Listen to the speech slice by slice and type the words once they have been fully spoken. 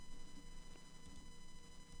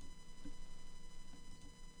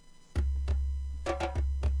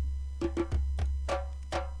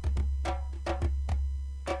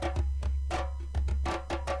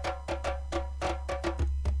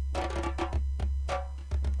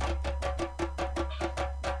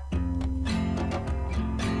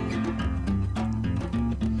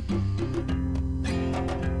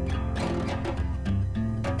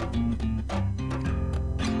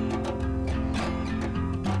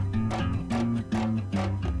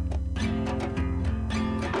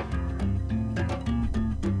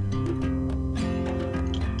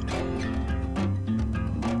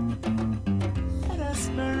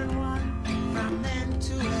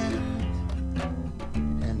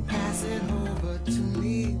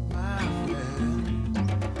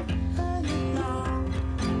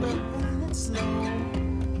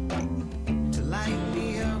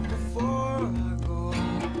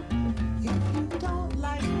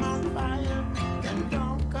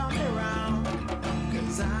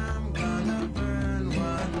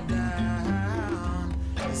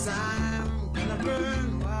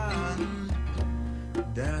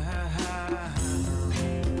Hey,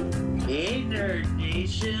 Nerd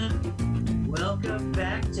Nation! Welcome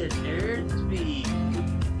back to Nerd Speak,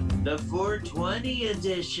 the 420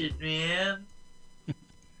 edition, man.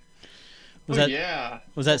 Was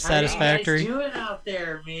that satisfactory? How you guys doing out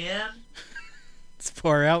there, man? It's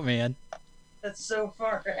far out, man. That's so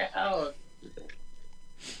far out.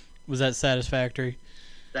 Was that satisfactory?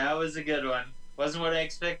 That was a good one. Wasn't what I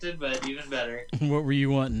expected, but even better. What were you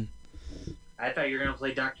wanting? I thought you were going to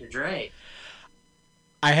play Dr. Dre.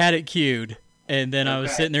 I had it queued, and then Okay. I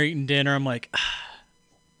was sitting there eating dinner. I'm like,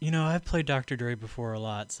 I've played Dr. Dre before a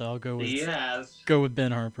lot, so I'll go with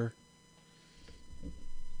Ben Harper.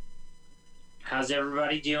 How's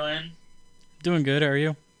everybody doing? Doing good, are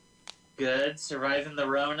you? Good. Surviving the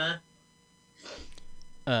Rona?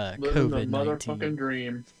 Living the COVID-19. motherfucking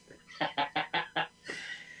dream.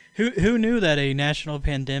 Who knew that a national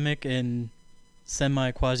pandemic and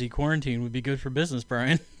semi-quasi quarantine would be good for business,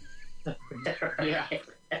 Brian? Yeah.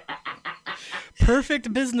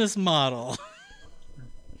 Perfect business model.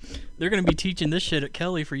 They're going to be teaching this shit at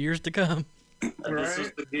Kelly for years to come. This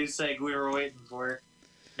was the goose egg we were waiting for.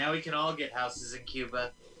 Now we can all get houses in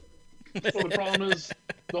Cuba. Well, the problem is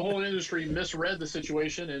the whole industry misread the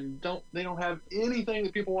situation and they don't have anything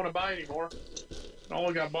that people want to buy anymore. It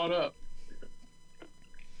all got bought up.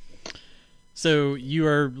 So you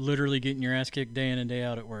are literally getting your ass kicked day in and day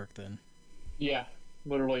out at work then? Yeah,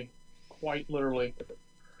 literally. Quite literally.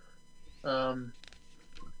 And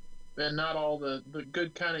not all the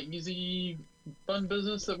good kind of easy, fun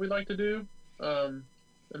business that we like to do that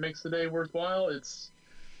makes the day worthwhile. It's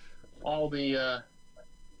all the,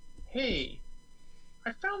 hey,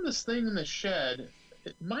 I found this thing in the shed.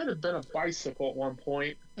 It might have been a bicycle at one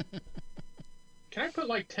point. Can I put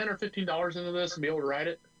like $10 or $15 into this and be able to ride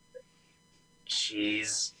it?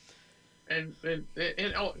 Jeez. And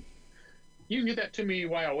oh, you can get that to me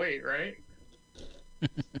while I wait, right?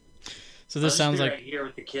 So this sounds like right here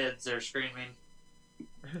with the kids, they're screaming.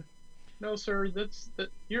 No, sir.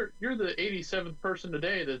 You're the 87th person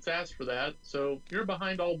today that's asked for that, so you're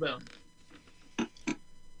behind all them.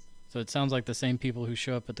 So it sounds like the same people who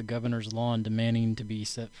show up at the governor's lawn demanding to be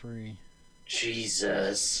set free.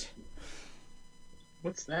 Jesus.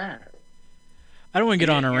 What's that? I don't want to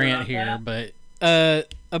get on a hear rant about here, that? but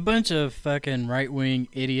a bunch of fucking right-wing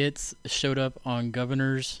idiots showed up on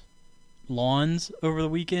governors' lawns over the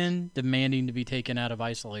weekend demanding to be taken out of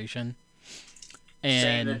isolation.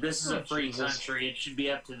 Saying And that this is a free country, it should be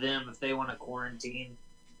up to them if they want to quarantine.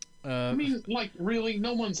 I mean, like, really,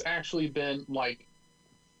 no one's actually been, like,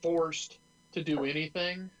 forced to do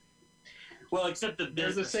anything. Well, except the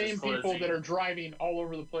They're the same people that are driving all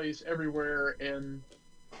over the place, everywhere, and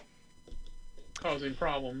causing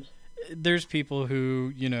problems. there's people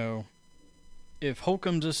who, if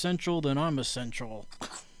Holcomb's essential, then I'm essential.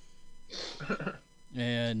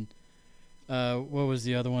 And what was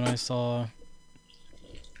the other one I saw?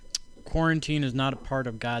 Quarantine is not a part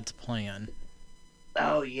of God's plan.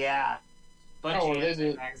 Oh, yeah. Bunch of is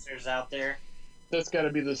it? anti-vaxxers out there. That's got to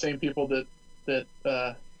be the same people that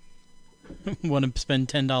Want to spend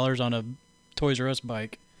 $10 on a Toys R Us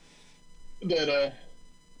bike.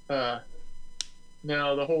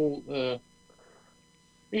 Now the whole,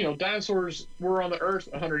 dinosaurs were on the Earth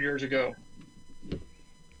 100 years ago.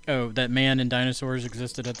 Oh, that man and dinosaurs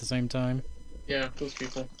existed at the same time? Yeah, those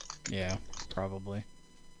people. Yeah, probably.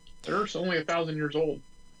 The Earth's only 1,000 years old.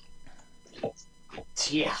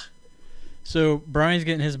 Yeah. So, Brian's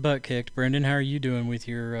getting his butt kicked. Brendan, how are you doing with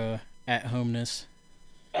your at-homeness?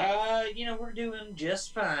 We're doing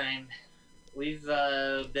just fine. We've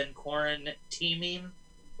been quarantining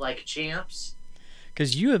like champs.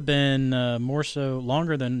 Because you have been more so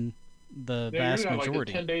longer than the vast you got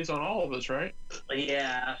majority. like 10 days on all of us, right?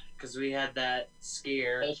 Yeah, because we had that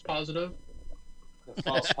scare. False positive. The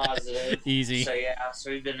false positive. Easy. So yeah,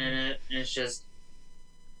 so we've been in it, and it's just,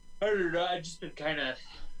 I don't know, I've just been kind of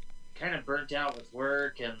burnt out with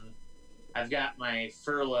work, and I've got my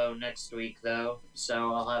furlough next week though,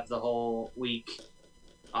 so I'll have the whole week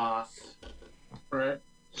off. Right.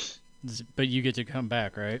 But you get to come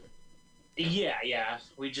back, right? Yeah.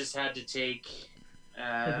 We just had to take.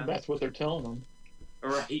 That's what they're telling them.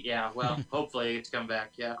 Right. Yeah. Well, hopefully I get to come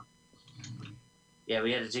back. Yeah. Yeah,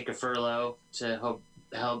 we had to take a furlough to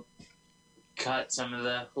help cut some of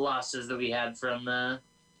the losses that we had from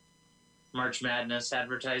March Madness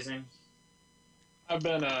advertising. I've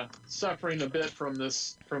been suffering a bit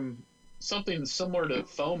from something similar to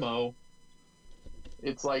FOMO.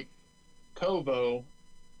 It's like Kovo.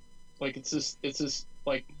 Like it's this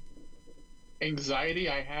like anxiety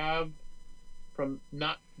I have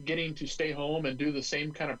not getting to stay home and do the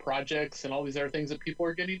same kind of projects and all these other things that people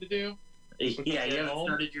are getting to do. Yeah, you haven't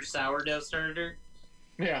started your sourdough starter?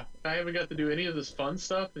 Yeah, I haven't got to do any of this fun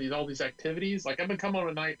stuff, all these activities. Like, I've been coming home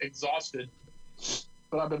at night exhausted,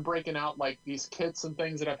 but I've been breaking out, like, these kits and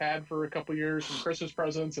things that I've had for a couple years from Christmas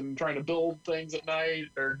presents and trying to build things at night,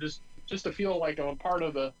 or just to feel like I'm a part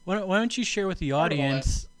of the... Why don't you share with the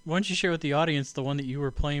audience? Why don't you share with the audience the one that you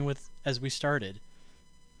were playing with as we started?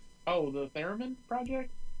 Oh, the theremin project?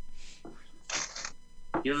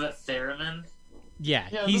 You have a theremin? Yeah,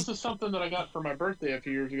 this is something that I got for my birthday a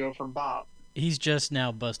few years ago from Bob. He's just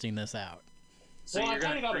now busting this out. So you're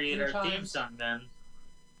going to create our theme song then?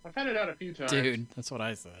 I've had it out a few times. Dude, that's what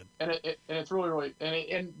I said. And it's really...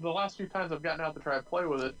 And the last few times I've gotten out to try to play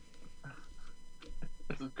with it,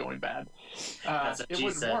 this is going bad. It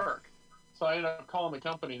wouldn't work. So I ended up calling the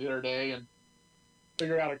company the other day and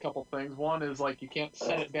figured out a couple things. One is, like, you can't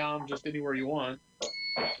set it down just anywhere you want.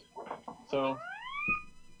 So...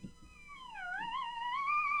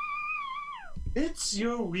 It's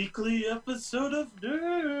your weekly episode of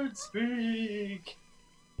Nerd Speak.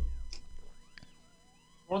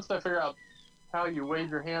 Once I figure out how you wave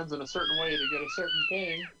your hands in a certain way to get a certain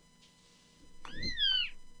thing.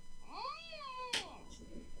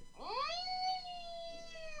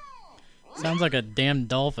 Sounds like a damn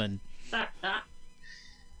dolphin.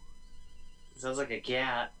 Sounds like a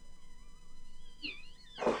cat.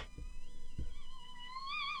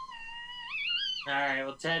 Alright,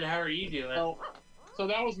 well, Ted, how are you doing? So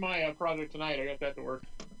that was my project tonight. I got that to work.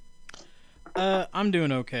 I'm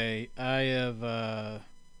doing okay. I have, I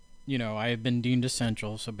have been deemed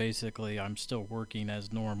essential, so basically I'm still working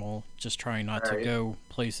as normal, just trying not to go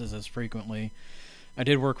places as frequently. I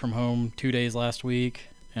did work from home 2 days last week,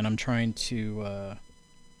 and I'm trying to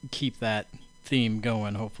keep that theme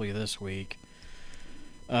going, hopefully this week.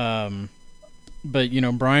 But,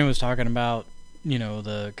 Brian was talking about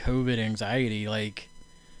the COVID anxiety. Like,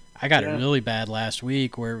 I got it really bad last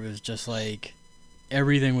week where it was just like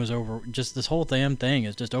everything was just this whole damn thing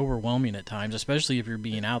is just overwhelming at times, especially if you're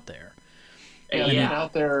being out there. Being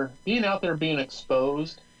out there, being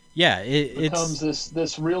exposed. Yeah, it becomes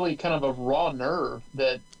this really kind of a raw nerve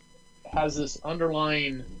that has this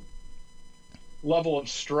underlying level of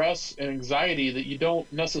stress and anxiety that you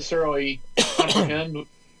don't necessarily comprehend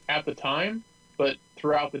at the time, but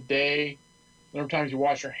throughout the day. The number of times you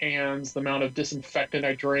wash your hands, the amount of disinfectant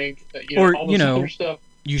I drink, all this other stuff.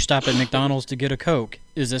 You stop at McDonald's to get a Coke.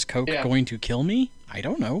 Is this Coke going to kill me? I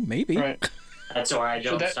don't know. Maybe. Right. That's why I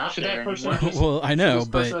don't stop there anymore. Well, I know,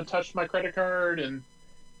 but... This person touched my credit card, and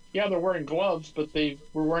they're wearing gloves, but they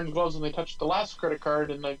were wearing gloves when they touched the last credit card,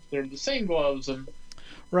 and they're the same gloves. And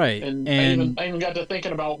right. And I even got to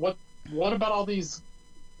thinking about what about all these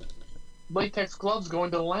latex gloves going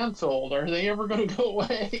to the landfill? Are they ever going to go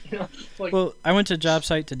away? Well, I went to a job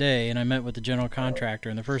site today and I met with the general contractor,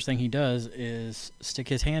 and the first thing he does is stick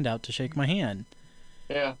his hand out to shake my hand.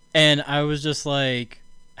 Yeah. And I was just like,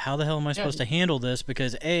 how the hell am I supposed to handle this?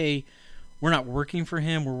 Because A, we're not working for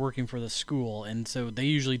him, we're working for the school, and so they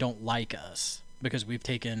usually don't like us because we've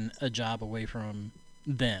taken a job away from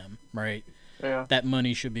them, right? Yeah. That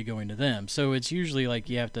money should be going to them. So it's usually like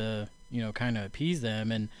you have to, kind of appease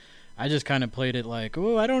them, and I just kind of played it like,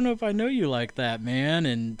 oh, I don't know if I know you like that, man.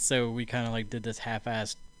 And so we kind of like did this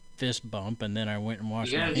half-assed fist bump, and then I went and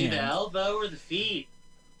washed my hands. You gotta do the elbow or the feet.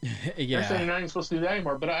 Yeah. They're saying you're not even supposed to do that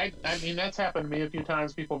anymore. But I mean, that's happened to me a few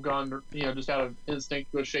times. People have gone, just out of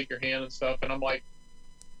instinct, go shake your hand and stuff. And I'm like,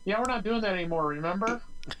 yeah, we're not doing that anymore, remember?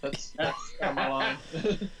 That's kind of my line.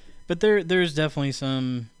 But there's definitely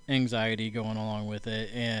some anxiety going along with it.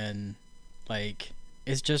 And, like...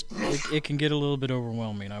 It's just, it can get a little bit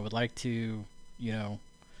overwhelming. I would like to,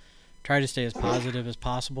 try to stay as positive as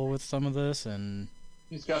possible with some of this. And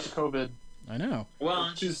he's got the COVID. I know. Well,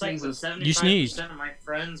 it's just like with 75% of my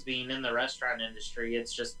friends being in the restaurant industry,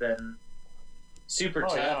 it's just been super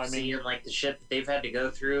tough seeing like the shit that they've had to go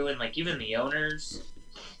through, and like even the owners.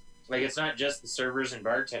 Like, it's not just the servers and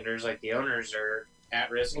bartenders. Like, the owners are at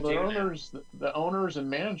risk. Well, the owners and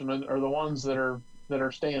management are the ones that are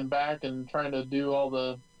staying back and trying to do all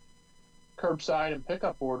the curbside and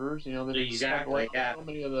pickup orders. Exactly. Yeah. So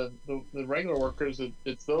many of the regular workers,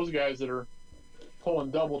 it's those guys that are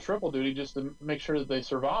pulling double, triple duty just to make sure that they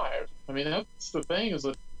survive. I mean, that's the thing, is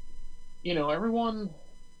that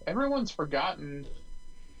everyone's forgotten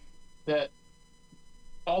that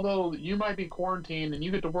although you might be quarantined and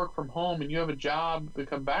you get to work from home and you have a job to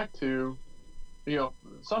come back to,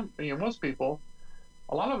 most people,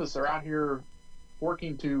 a lot of us are out here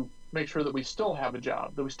working to make sure that we still have a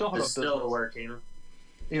job, that we still have a business. Still working.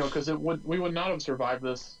 Because we would not have survived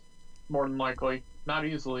this, more than likely, not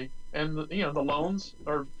easily. And the loans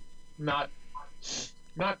are not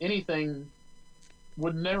anything,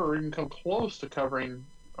 would never even come close to covering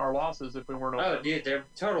our losses if we weren't open. Oh, dude, they're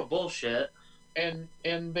total bullshit. And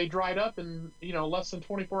they dried up in less than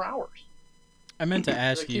 24 hours. I meant to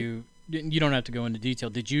ask you. You don't have to go into detail.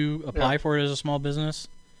 Did you apply for it as a small business?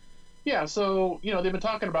 Yeah, so, they've been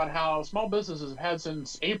talking about how small businesses have had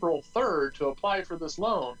since April 3rd to apply for this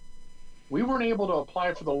loan. We weren't able to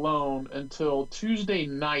apply for the loan until Tuesday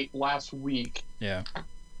night last week. Yeah.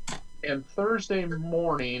 And Thursday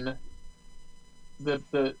morning,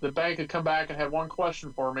 the bank had come back and had one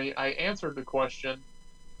question for me. I answered the question.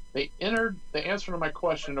 They entered the answer to my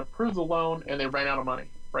question, approved the loan, and they ran out of money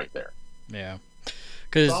right there. Yeah.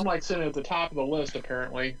 So I'm like sitting at the top of the list,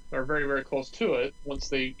 apparently. They're very, very close to it once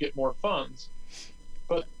they get more funds.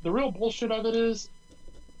 But the real bullshit of it is,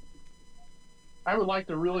 I would like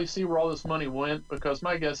to really see where all this money went, because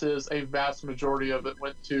my guess is a vast majority of it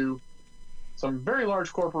went to some very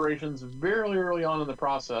large corporations very early on in the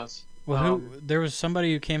process. Well, there was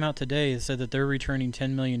somebody who came out today that said that they're returning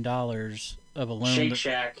 $10 million of a loan. Shake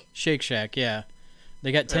Shack. Shake Shack, yeah.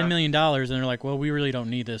 They got $10 million, and they're like, well, we really don't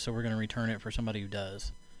need this, so we're going to return it for somebody who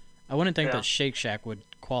does. I wouldn't think that Shake Shack would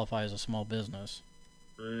qualify as a small business.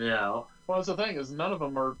 No. Well, that's the thing, is none of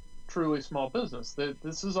them are truly small business.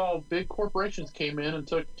 This is all big corporations came in and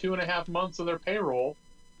took 2.5 months of their payroll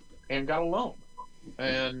and got a loan.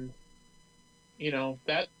 And,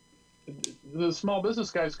 that the small business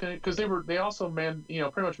guys, because they also pretty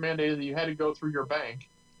much mandated that you had to go through your bank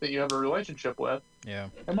that you have a relationship with. Yeah.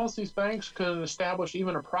 And most of these banks couldn't establish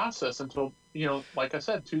even a process until, like I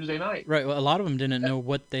said, Tuesday night. Right. Well, a lot of them didn't know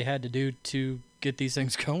what they had to do to get these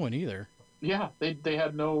things going either. Yeah, they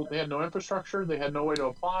had no infrastructure. They had no way to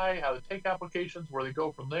apply, how to take applications, where they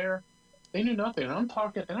go from there. They knew nothing. And I'm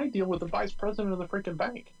talking, and I deal with the vice president of the freaking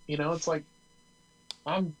bank. It's like,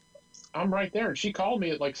 I'm right there. And she called me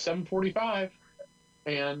at like 7:45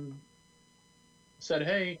 and said,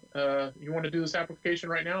 hey, you want to do this application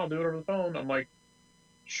right now? I'll do it over the phone. I'm like,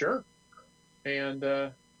 sure. And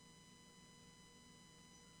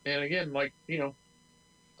again,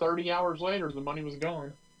 30 hours later, the money was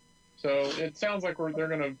gone. So it sounds like they're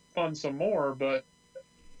going to fund some more, but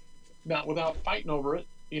not without fighting over it,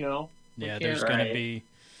 Yeah, there's going to be...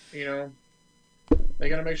 They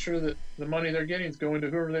got to make sure that the money they're getting is going to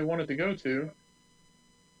whoever they want it to go to.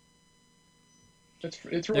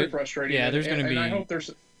 It's really frustrating. Yeah, there's going to be...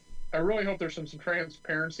 I really hope there's some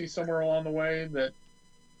transparency somewhere along the way that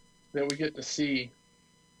we get to see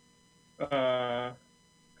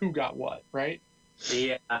who got what, right?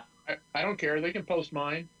 Yeah. I don't care. They can post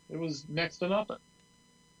mine. It was next to nothing.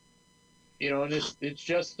 And it's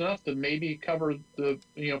just enough to maybe cover the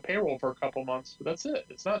payroll for a couple months, but that's it.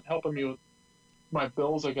 It's not helping me with my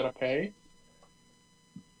bills I gotta pay.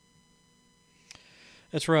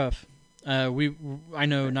 That's rough. I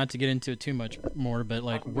know not to get into it too much more, but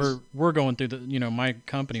we're going through the my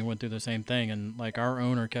company went through the same thing, and our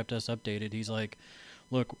owner kept us updated. He's like,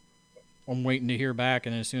 look, I'm waiting to hear back,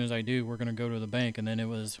 and as soon as I do, we're gonna go to the bank. And then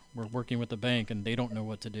we're working with the bank, and they don't know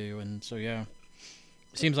what to do, and so yeah,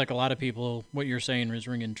 it seems like a lot of people, what you're saying is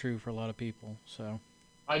ringing true for a lot of people. So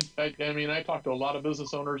I talked to a lot of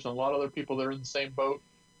business owners and a lot of other people that are in the same boat.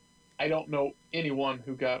 I don't know anyone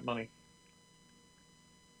who got money.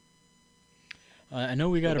 I know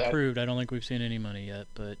we got approved. I don't think we've seen any money yet,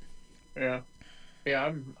 but yeah,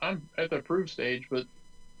 I'm at the approved stage, but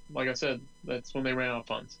like I said, that's when they ran out of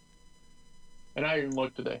funds. And I even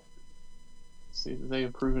looked today. Let's see, did they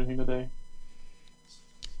approve anything today?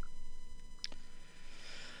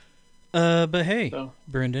 But hey,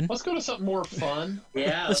 Brendan, let's go to something more fun.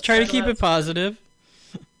 Yeah, let's try to keep it positive.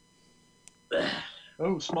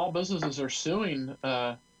 Oh, small businesses are suing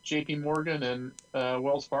J.P. Morgan and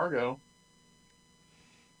Wells Fargo.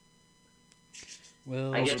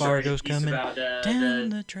 Wells Fargo's coming about, down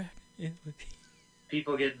the track.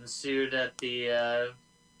 People getting sued at the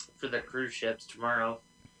for the cruise ships tomorrow.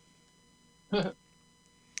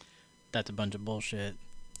 That's a bunch of bullshit.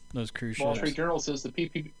 Those cruise ships. Wall Street Journal says the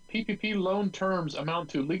PPP loan terms amount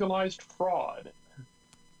to legalized fraud.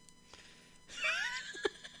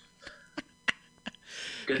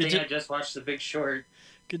 Good thing I just watched The Big Short.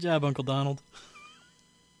 Good job, Uncle Donald.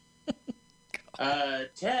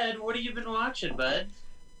 Ted, what have you been watching, bud?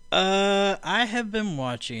 I have been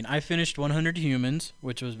watching. I finished 100 Humans,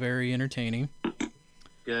 which was very entertaining.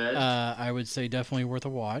 Good. I would say definitely worth a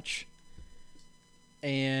watch.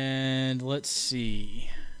 And let's see.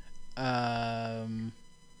 I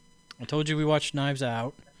told you we watched Knives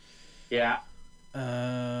Out. Yeah.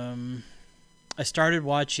 I started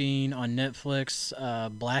watching on Netflix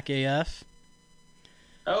Black AF.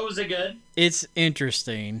 Oh, was it good? It's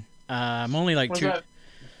interesting. I'm only like What's two.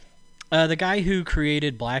 that? The guy who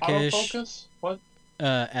created Blackish. Autofocus? What?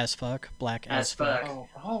 As fuck. Black as fuck.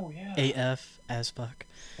 Oh yeah. AF as fuck.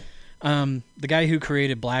 The guy who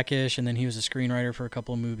created Blackish, and then he was a screenwriter for a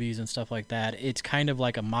couple of movies and stuff like that. It's kind of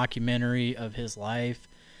like a mockumentary of his life.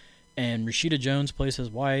 And Rashida Jones plays his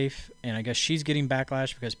wife, and I guess she's getting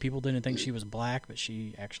backlash because people didn't think she was black, but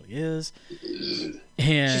she actually is.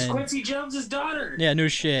 And she's Quincy Jones's daughter. Yeah, no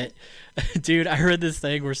shit. Dude, I read this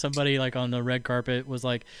thing where somebody like on the red carpet was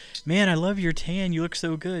like, "Man, I love your tan. You look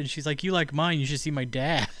so good." And she's like, "You like mine. You should see my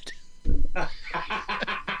dad."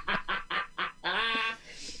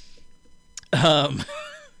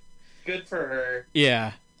 Good for her.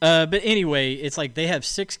 Yeah. But anyway, it's like they have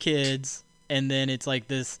 6 kids, and then it's like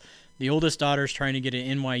this. The oldest daughter's trying to get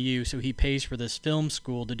an NYU, so he pays for this film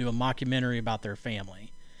school to do a mockumentary about their family.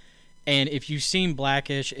 And if you've seen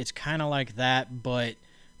Blackish, it's kind of like that, but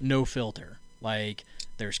no filter. Like,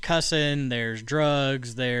 there's cussing, there's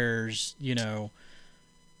drugs, there's,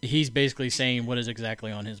 he's basically saying what is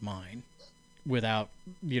exactly on his mind without,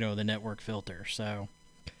 the network filter. So,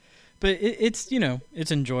 but it's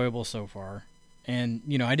it's enjoyable so far. And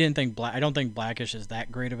I don't think Blackish is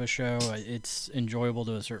that great of a show. It's enjoyable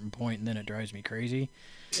to a certain point, and then it drives me crazy.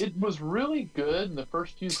 It was really good in the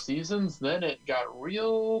first few seasons. Then it got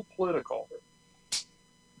real political.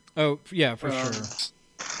 Oh yeah, for sure.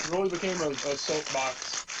 It really became a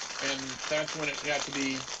soapbox, and that's when it got to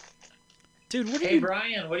be. Dude,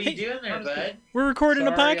 Brian, what are you doing there, bud? We're recording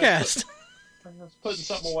a podcast. I was putting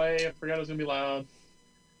something away. I forgot it was gonna be loud.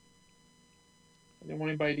 I didn't want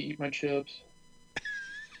anybody to eat my chips.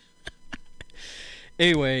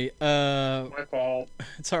 Anyway, my fault.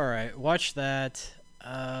 It's all right. Watch that.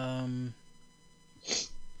 I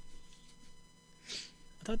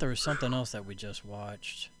thought there was something else that we just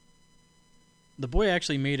watched. The boy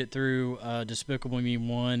actually made it through Despicable Me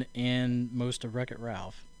 1 and most of Wreck-It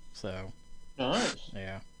Ralph. So nice.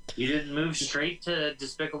 Yeah. You didn't move straight to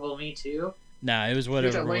Despicable Me 2? Nah, it was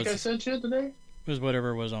whatever. That link I sent you today? It was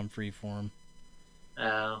whatever was on Freeform.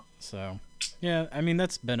 Oh. So. Yeah, I mean,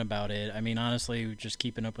 that's been about it. I mean, honestly, just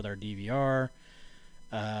keeping up with our DVR.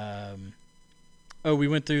 We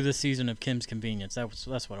went through this season of Kim's Convenience. That's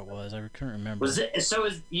what it was. I couldn't remember.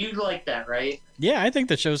 You like that, right? Yeah, I think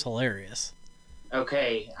the show's hilarious.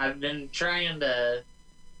 Okay, I've been trying to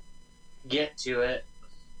get to it.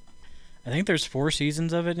 I think there's 4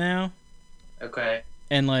 seasons of it now. Okay.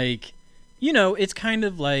 And it's kind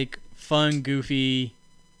of like fun, goofy,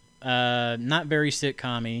 not very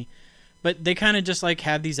sitcom-y. But they kind of just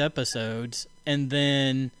have these episodes, and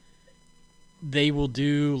then they will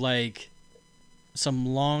do some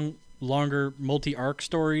longer multi-arc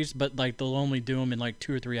stories, but they'll only do them in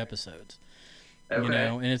 2 or 3 episodes. Okay.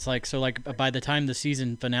 And it's by the time the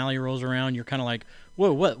season finale rolls around, you're kind of like,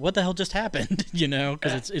 whoa, what the hell just happened?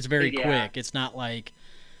 Because it's very quick. It's not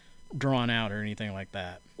drawn out or anything like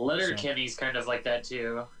that. Letterkenny's kind of like that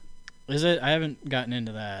too. Is it? I haven't gotten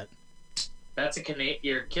into that. That's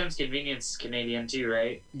your Kim's Convenience is Canadian too,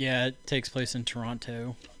 right? Yeah, it takes place in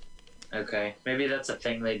Toronto. Okay, maybe that's a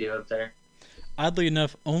thing they do up there. Oddly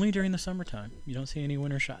enough, only during the summertime. You don't see any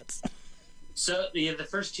winter shots. So the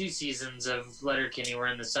first 2 seasons of Letterkenny were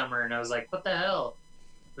in the summer, and I was like, what the hell?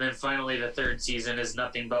 And then finally the 3rd season is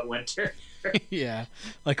nothing but winter. Yeah,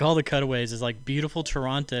 all the cutaways is beautiful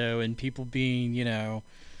Toronto and people being,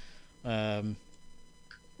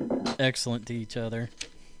 excellent to each other.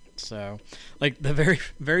 So, the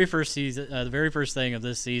very first season, the very first thing of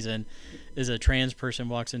this season is a trans person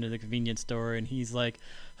walks into the convenience store and he's like,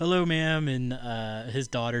 "Hello, ma'am," and his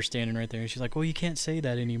daughter's standing right there, and she's like, "Well, you can't say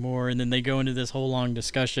that anymore." And then they go into this whole long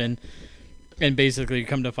discussion, and basically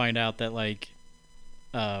come to find out that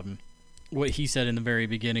what he said in the very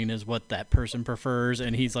beginning is what that person prefers,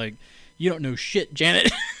 and he's like, "You don't know shit,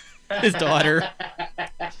 Janet," his daughter.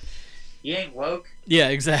 You ain't woke. Yeah,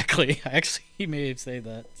 exactly. Actually, he may have said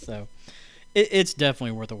that. So, it's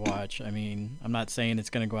definitely worth a watch. I mean, I'm not saying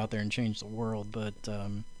it's going to go out there and change the world, but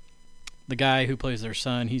the guy who plays their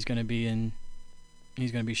son, he's going to be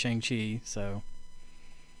Shang-Chi. So,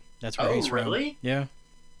 that's where he's from. Oh, really? Yeah.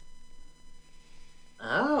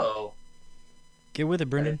 Oh. Get with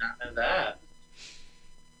it, Brendan. I did not know that.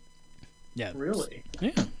 Yeah. Really?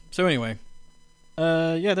 Yeah. So anyway,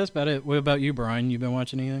 yeah, that's about it. What about you, Brian? You been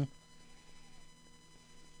watching anything?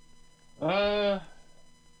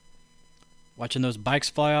 Watching those bikes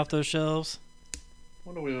fly off those shelves?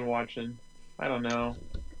 What have we been watching? I don't know.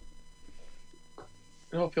 I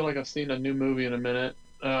don't feel like I've seen a new movie in a minute.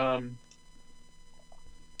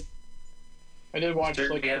 I did watch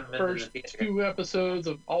Certainly like the haven't been to the first theater. 2 episodes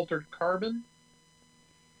of Altered Carbon.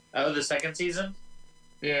 Oh, the second season?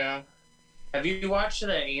 Yeah. Have you watched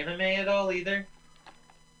the anime at all either?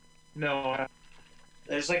 No.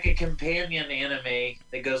 There's like a companion anime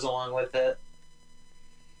that goes along with it.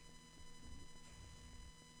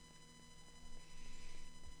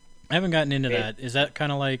 I haven't gotten into that. Is that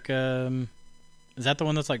kind of like, is that the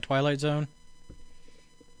one that's like Twilight Zone?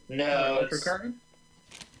 No, Altered Carbon?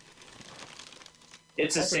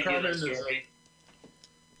 it's a Altered singular Carbon is story.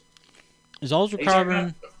 Is Ultra Are you talking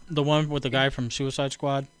Carbon the one with the guy from Suicide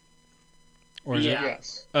Squad? Or is Yeah.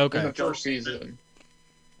 Yes. Okay. In the first season.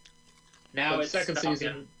 Now But it's second Falcon.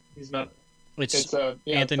 season, he's not. It's It's Anthony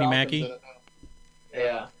Falcon's Mackie? in it now.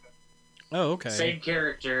 Yeah. oh, okay. Same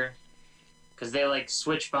character. Because they like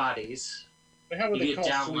switch bodies. They have what You they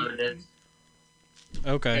get call downloaded. sleep.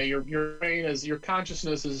 Okay. Yeah, your brain is your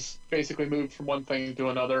consciousness is basically moved from one thing to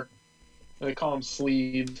another. And they call them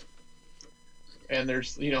sleeves. And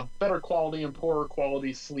there's better quality and poorer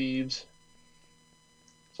quality sleeves.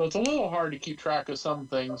 So it's a little hard to keep track of some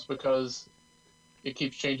things because it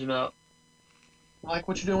keeps changing up. Like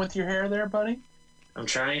what you doing with your hair there, buddy? I'm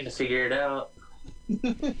trying to figure it out.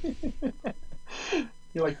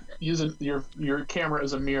 You're like using your camera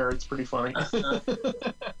as a mirror. It's pretty funny.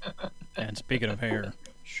 And speaking of hair,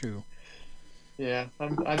 shoo. Yeah,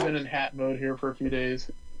 I've been in hat mode here for a few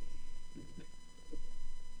days.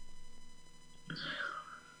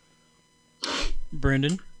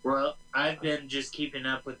 Brendan? Well, I've been just keeping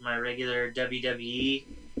up with my regular WWE.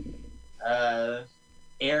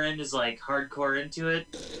 Aaron is like hardcore into it.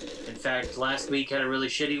 In fact, last week had a really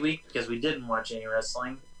shitty week because we didn't watch any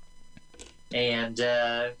wrestling. And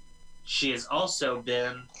she has also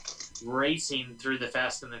been racing through the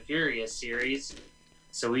Fast and the Furious series.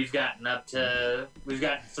 So we've gotten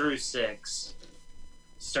through 6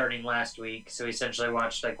 starting last week. So we essentially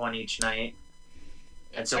watched like one each night.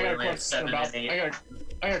 And so we only have 7 and 8. I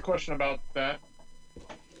got a question about that.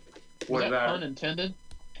 What Was that about pun intended?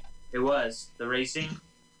 it? Was the racing?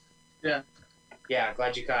 Yeah. Yeah,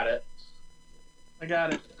 glad you caught it. I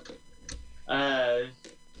got it.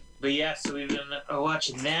 But yeah, so we've been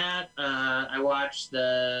watching that. I watched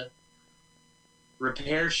the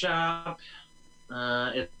Repair Shop.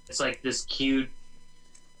 It's like this cute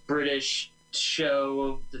British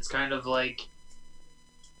show that's kind of like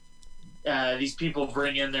these people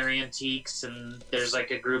bring in their antiques, and there's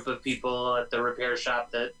like a group of people at the repair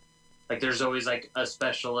shop that like there's always like a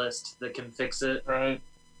specialist that can fix it. Right.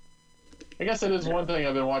 I guess that is one thing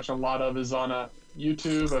I've been watching a lot of is on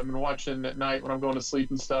YouTube. I've been watching at night when I'm going to sleep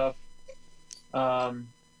and stuff. Bon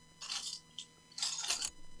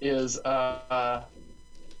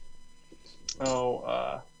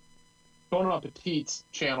Appetit's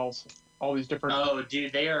channels, all these different. Oh,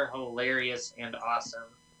 dude, they are hilarious and awesome.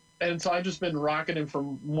 And so I've just been rocketing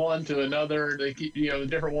from one to another. They keep, the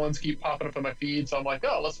different ones keep popping up in my feed. So I'm like,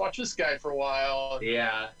 oh, let's watch this guy for a while.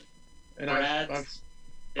 Yeah. And Brad's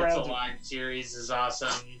It's Alive series is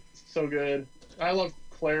awesome. So good. I love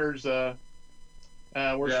Claire's where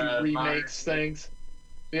she remakes things.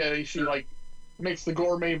 Yeah, she like makes the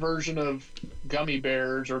gourmet version of gummy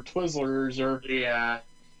bears or Twizzlers or yeah.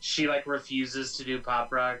 She like refuses to do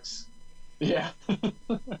Pop Rocks. yeah.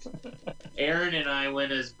 Aaron and I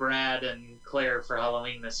went as Brad and Claire for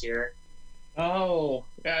Halloween this year. Oh,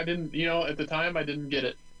 yeah, I didn't. At the time I didn't get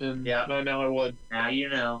it, and yeah. Now I would. Now you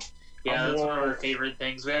know. Yeah, that's one of our favorite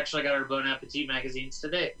things. We actually got our Bon Appetit magazines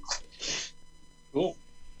today. Cool.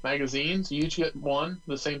 Magazines? You each get one,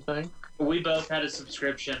 the same thing? We both had a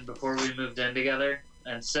subscription before we moved in together,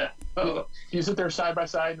 and so... Oh, you sit there side by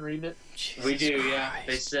side and read it? Jesus we do, Christ. yeah.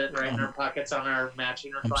 They sit right in our pockets on our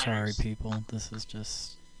matching recliners. I'm sorry, people. This is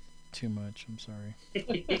just too much. I'm sorry.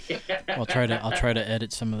 I'll try to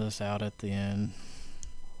edit some of this out at the end.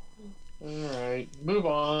 Alright, move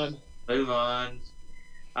on. Move on.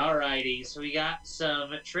 Alrighty, so we got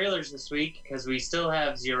some trailers this week because we still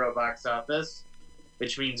have 0 box office,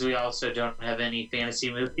 which means we also don't have any fantasy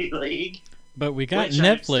movie league. But we got which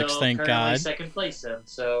Netflix, I'm still thank God. Second place in,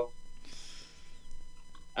 so.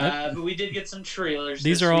 But we did get some trailers.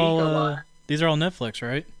 These this are week, all these are all Netflix,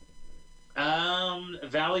 right?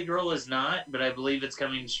 Valley Girl is not, but I believe it's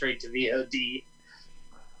coming straight to VOD.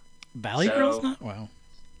 Valley Girl's not? Wow.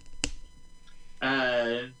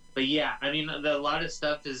 But yeah, I mean, a lot of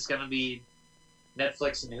stuff is going to be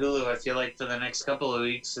Netflix and Hulu, I feel like, for the next couple of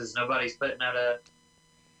weeks, as nobody's putting out a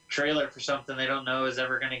trailer for something they don't know is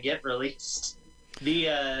ever going to get released.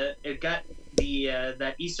 It got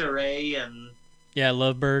that Issa Rae and... Yeah,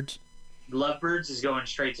 Lovebirds. Lovebirds is going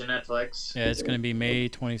straight to Netflix. Yeah, it's going to be May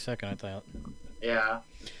 22nd, I thought. Yeah.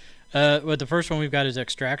 But the first one we've got is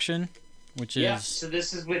Extraction, which Yeah, is so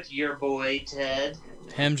this is with your boy, Ted.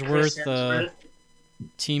 Hemsworth, Chris Hemsworth.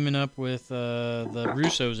 Teaming up with the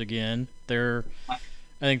Russos again. I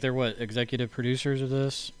think they're what, executive producers of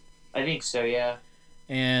this? I think so, yeah.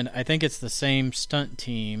 And I think it's the same stunt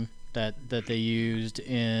team that they used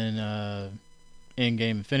in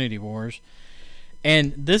Endgame Infinity Wars.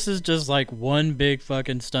 And this is just like one big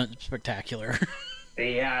fucking stunt spectacular.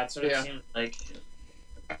 Yeah, that's what it seems like.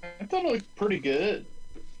 I thought it looked pretty good.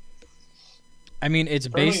 I mean, it's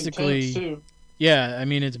Fairly basically... intense, too. Yeah, I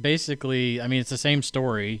mean, it's the same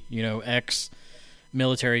story. You know,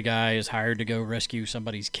 ex-military guy is hired to go rescue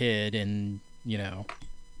somebody's kid, and, you know,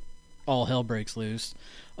 all hell breaks loose.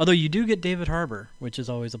 Although you do get David Harbour, which is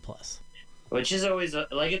always a plus. Which is always,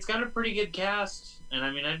 it's got a pretty good cast. And, I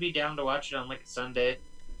mean, I'd be down to watch it on, like, a Sunday.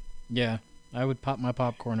 Yeah, I would pop my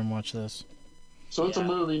popcorn and watch this. So it's a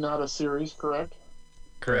movie, not a series, correct?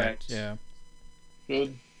 Correct. Yeah.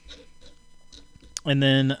 Good. And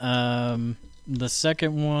then the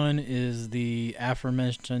second one is the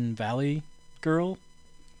aforementioned Valley Girl.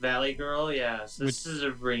 Valley Girl, yeah. So this is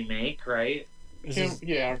a remake, right?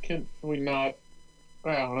 Can we not...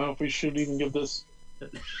 I don't know if we should even give this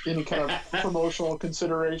any kind of promotional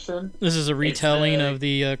consideration. This is a retelling of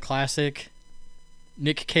the classic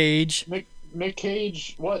Nick Cage. Nick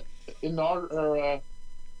Cage, what?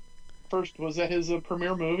 First, was that his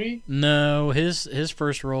premiere movie? No, his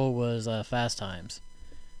first role was Fast Times,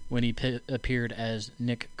 when he appeared as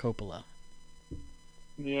Nick Coppola.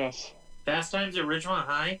 Yes. Fast Times at Ridgemont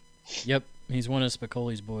High? Yep, he's one of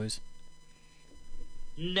Spicoli's boys.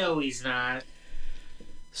 No, he's not.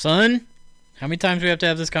 Son, how many times do we have to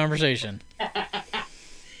have this conversation?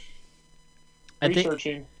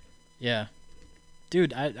 Researching. Yeah.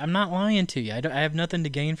 Dude, I'm not lying to you. I have nothing to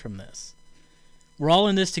gain from this. We're all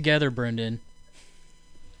in this together, Brendan.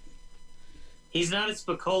 He's not a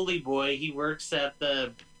Spicoli boy. He works at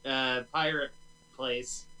the pirate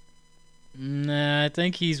place. Nah, I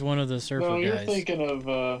think he's one of the surfer guys. No, you're thinking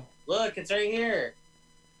of... Look, it's right here.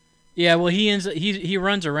 Yeah, well, he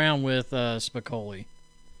runs around with Spicoli.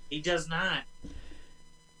 He does not.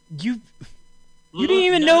 You didn't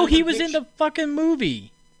even know he was in the fucking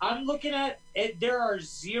movie. I'm looking at it. There are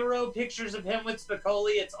 0 pictures of him with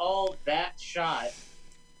Spicoli. It's all that shot.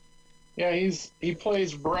 Yeah, he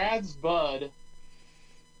plays Brad's bud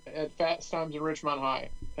at Fast Times at Ridgemont High,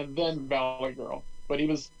 and then Valley Girl. But he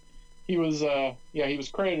was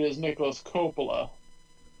credited as Nicholas Coppola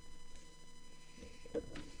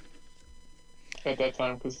at that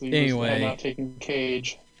time because he was not taking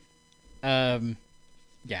Cage.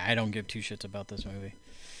 Yeah, I don't give two shits about this movie.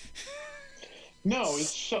 No,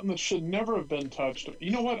 it's something that should never have been touched. You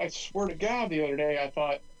know what? I swear to God, the other day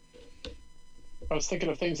I was thinking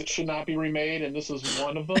of things that should not be remade, and this is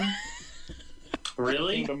one of them.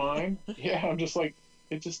 Really? Came to mind. Yeah, I'm just like,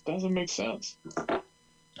 it just doesn't make sense.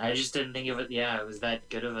 I just didn't think of it. Yeah, it was that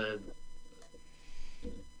good of a.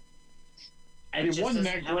 It wasn't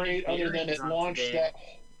that great, other than it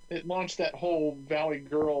launched that whole Valley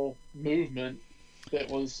Girl movement that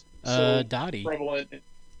was so Dottie. prevalent.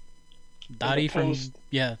 Dottie from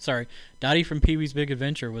Pee Wee's Big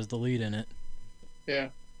Adventure was the lead in it. Yeah.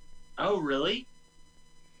 Oh, really?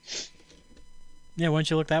 Yeah, why don't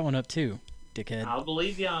you look that one up too, dickhead? I'll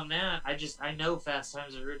believe you on that. I know Fast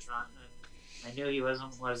Times at Ridgemont, and I knew he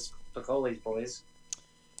wasn't one of Spicoli's boys.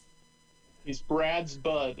 He's Brad's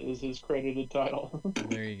bud is his credited title.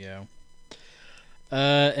 There you go.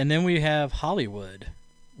 And then we have Hollywood,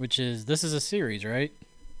 this is a series, right?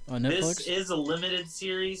 On Netflix? This is a limited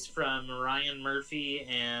series from Ryan Murphy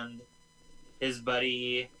and his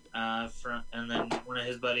buddy, and then one of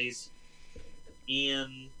his buddies,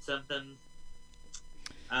 Ian something.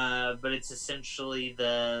 But it's essentially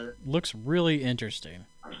looks really interesting.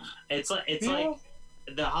 It's like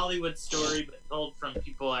the Hollywood story, but told from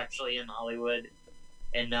people actually in Hollywood,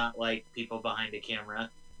 and not like people behind a camera.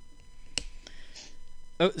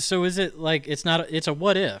 Oh, so is it like it's a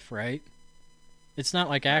what if, right? It's not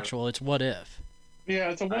like actual. It's what if. Yeah,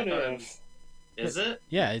 it's a what if. Is it?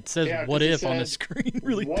 Yeah, it says what if on the screen.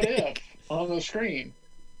 Really. What big. if on the screen?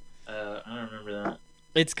 I don't remember that.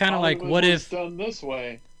 It's kind of like what if done this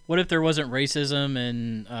way. What if there wasn't racism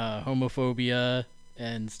and homophobia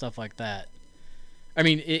and stuff like that? I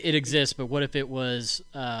mean, it exists, but what if it was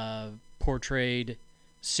portrayed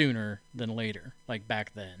sooner than later, like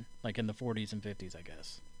back then, like in the 40s and 50s, I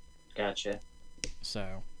guess. Gotcha.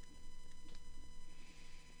 So,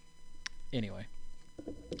 anyway,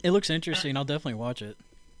 it looks interesting. I'll definitely watch it.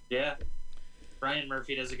 Yeah. Ryan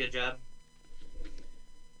Murphy does a good job.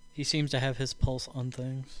 He seems to have his pulse on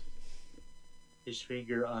things. His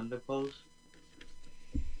finger on the pulse.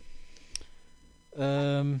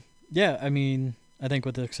 Yeah, I mean, I think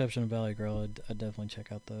with the exception of Valley Girl, I'd definitely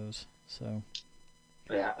check out those. So,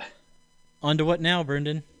 yeah. On to what now,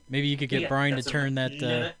 Brendan? Maybe you could get Brian to turn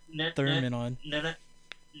that Thurman on.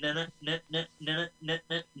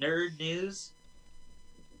 Nerd news.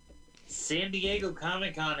 San Diego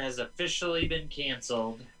Comic-Con has officially been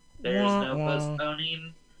canceled. There's no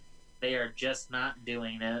postponing. They are just not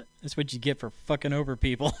doing it. That's what you get for fucking over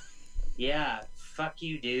people. Yeah, fuck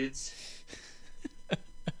you, dudes.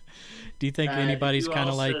 Do you think anybody's kind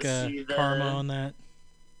of like karma on that?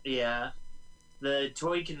 Yeah. The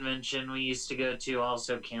toy convention we used to go to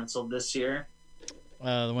also canceled this year.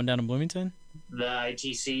 The one down in Bloomington? The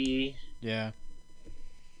ITC. Yeah.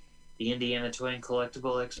 The Indiana Toy and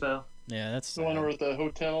Collectible Expo. Yeah, that's the one over at the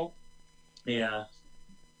hotel. Yeah.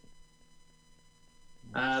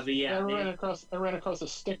 But yeah, I ran across a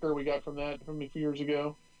sticker we got from a few years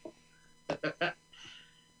ago.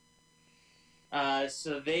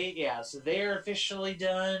 So they are officially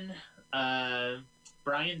done.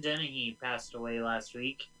 Brian Dennehy passed away last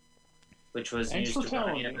week, which was news to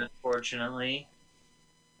Brian, unfortunately.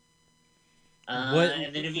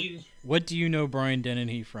 What do you know Brian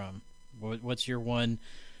Dennehy from? What's your one?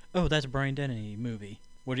 Oh, that's Brian Dennehy movie.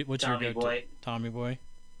 What's Tommy your go-to? Boy? Tommy Boy.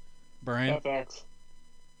 Brian. FX.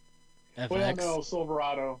 FX. Well, no,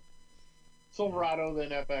 Silverado, then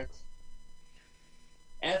FX.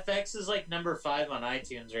 FX is like number 5 on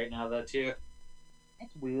iTunes right now, though, too.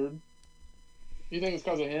 That's weird. You think it's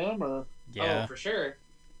because of him, or? Yeah. Oh, for sure.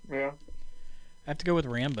 Yeah. I have to go with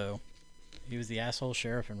Rambo. He was the asshole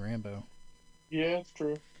sheriff in Rambo. Yeah, it's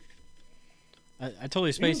true. I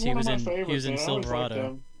totally spaced. He was in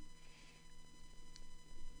Silverado.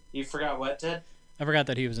 You forgot what, Ted? I forgot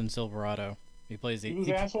that he was in Silverado. He was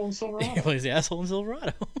the asshole in Silverado. He plays the asshole in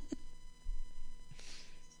Silverado.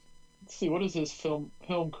 Let's see, what does his film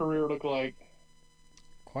career look like?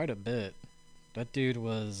 Quite a bit. That dude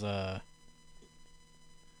was in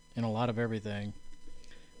a lot of everything.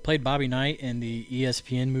 Played Bobby Knight in the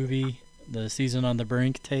ESPN movie, The Season on the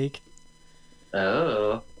Brink take.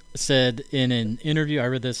 Oh. Said in an interview, I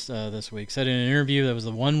read this this week, said in an interview that was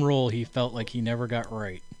the one role he felt like he never got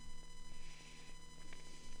right.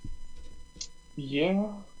 Yeah.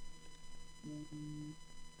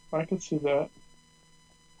 I could see that.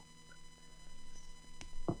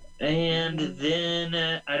 And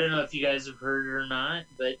then, I don't know if you guys have heard or not,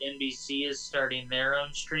 but NBC is starting their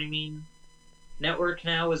own streaming network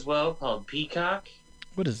now as well, called Peacock.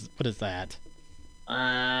 What is that?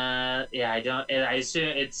 Yeah, I assume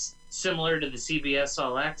it's similar to the CBS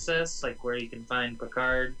All Access, like where you can find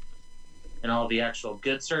Picard and all the actual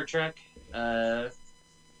good Star Trek, and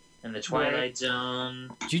the Twilight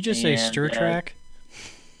Zone. Did you just say Star Trek?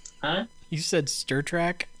 Huh? You said Star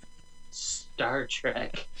Trek? Star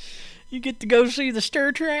Trek. You get to go see the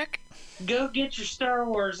Star Trek? Go get your Star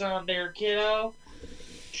Wars on there, kiddo.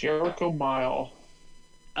 Jericho Mile.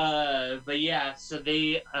 But yeah, so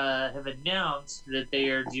they have announced that they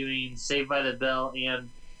are doing Saved by the Bell and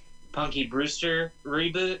Punky Brewster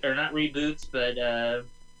reboot, or not reboots, but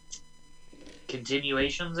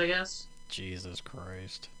continuations, I guess. Jesus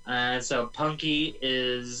Christ. So Punky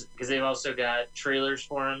is, because they've also got trailers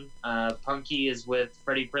for him. Punky is with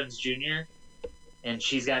Freddie Prinze Jr., and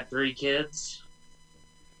she's got 3 kids.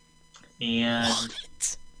 And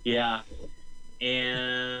what? Yeah,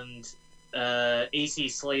 and AC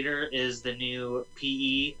Slater is the new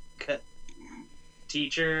PE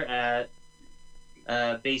teacher at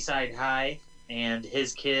Bayside High, and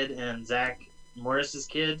his kid and Zach Morris's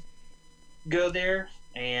kid go there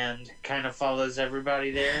and kind of follows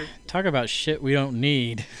everybody there. Talk about shit we don't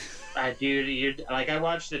need. Dude, I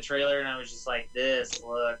watched the trailer and I was just like, this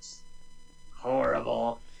looks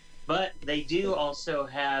horrible. But they do also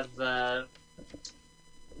have the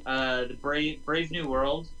Brave New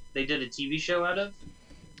World. They did a TV show out of.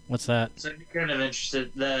 What's that? So I'd be kind of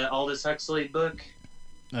interested. The Aldous Huxley book.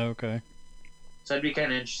 Oh, okay. So I'd be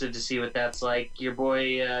kind of interested to see what that's like. Your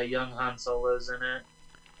boy, young Han Solo's in it.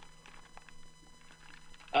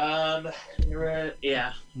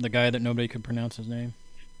 Yeah. The guy that nobody could pronounce his name.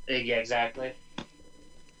 Yeah, exactly.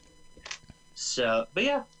 So, but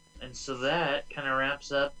yeah. And so that kind of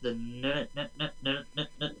wraps up the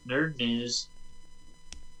nerd news.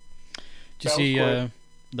 Did you see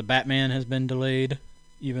the Batman has been delayed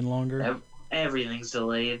even longer? Everything's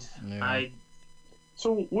delayed. Yeah.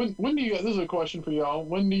 So when do you? This is a question for y'all.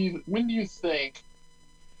 When do you think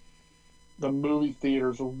the movie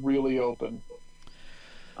theaters will really open?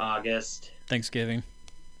 August. Thanksgiving.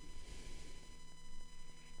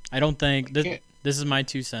 I don't think this is my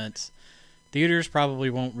 2 cents. Theaters probably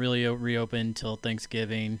won't really reopen until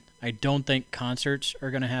Thanksgiving. I don't think concerts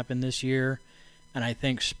are going to happen this year. And I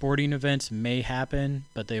think sporting events may happen,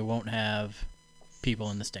 but they won't have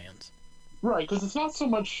people in the stands. Right, because it's not so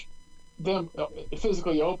much them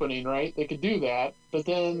physically opening, right? They could do that, but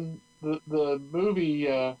then the movie,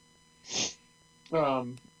 the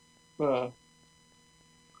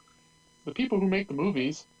people who make the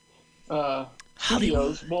movies,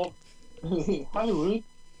 studios won't Hollywood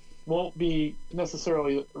won't be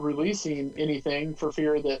necessarily releasing anything for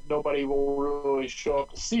fear that nobody will really show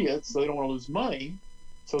up to see it, so they don't want to lose money.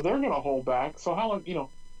 So they're going to hold back. So how long,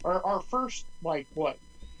 our first,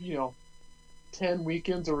 10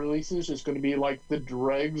 weekends of releases is going to be like the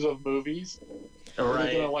dregs of movies.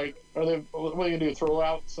 Right. What are they going to do? Throw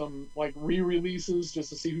out some re-releases just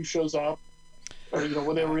to see who shows up? Or,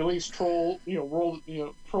 when they release Troll World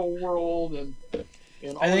and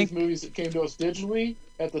all these movies that came to us digitally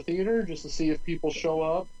at the theater just to see if people show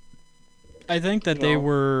up. I think that they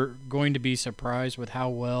were going to be surprised with how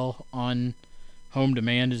well On Home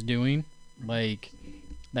Demand is doing. Like,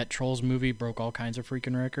 that Trolls movie broke all kinds of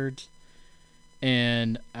freaking records.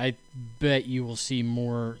 And I bet you will see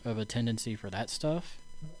more of a tendency for that stuff.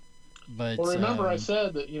 But remember, I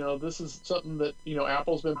said that this is something that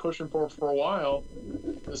Apple's been pushing for a while.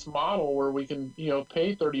 This model where we can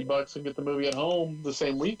pay $30 and get the movie at home the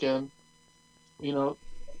same weekend.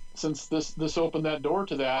 Since this opened that door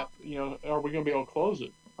to that, are we going to be able to close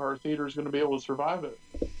it? Are theaters going to be able to survive it?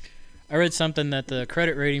 I read something that the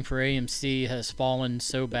credit rating for AMC has fallen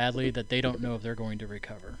so badly that they don't know if they're going to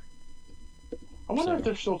recover. I wonder if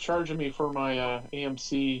they're still charging me for my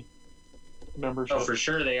AMC membership. Oh, for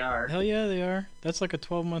sure they are. Hell yeah, they are. That's like a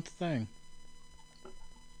 12-month thing.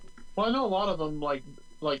 Well, I know a lot of them like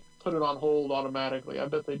put it on hold automatically. I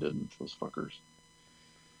bet they didn't, those fuckers.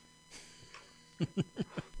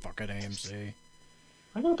 Fucking AMC.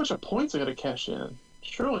 I got a bunch of points I got to cash in.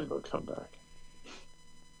 Surely they'll come back.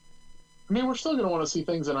 I mean, we're still going to want to see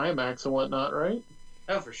things in IMAX and whatnot, right?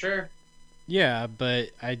 Oh, for sure. Yeah, but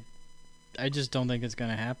I just don't think it's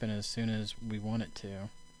going to happen as soon as we want it to.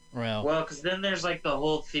 Well, because then there's the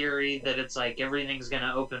whole theory that it's everything's going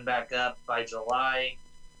to open back up by July,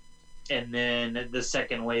 and then the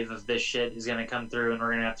second wave of this shit is going to come through, and we're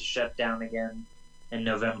going to have to shut down again in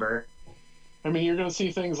November. I mean, you're going to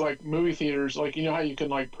see things like movie theaters, how you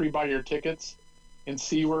can pre-buy your tickets and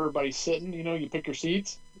see where everybody's sitting. You pick your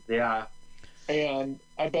seats. Yeah. And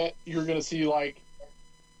I bet you're going to see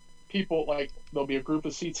people there'll be a group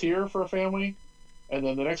of seats here for a family, and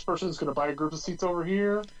then the next person is going to buy a group of seats over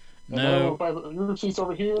here. No, buy a group of seats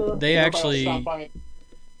over here. They actually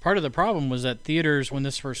part of the problem was that theaters, when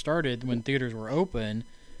this first started, when theaters were open,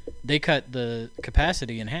 they cut the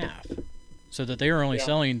capacity in half, so that they were only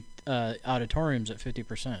selling auditoriums at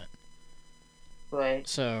 50%. Right.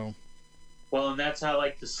 So. Well, and that's how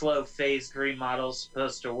the slow phased remodel is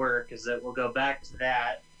supposed to work. Is that we'll go back to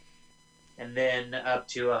that, and then up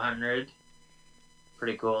to 100.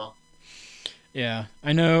 Pretty cool. Yeah,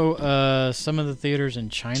 I know some of the theaters in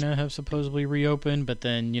China have supposedly reopened, but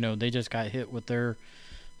then, they just got hit with their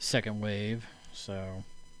second wave, so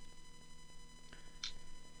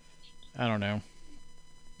I don't know.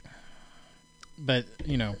 But,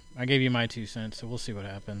 I gave you my 2 cents, so we'll see what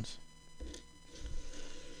happens.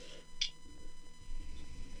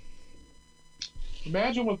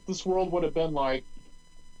 Imagine what this world would have been like,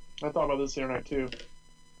 I thought about this the other night too,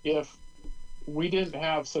 if we didn't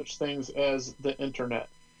have such things as the internet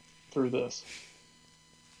through this.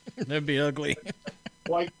 That'd be ugly.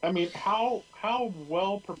 How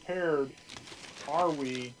well prepared are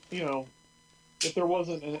we, if there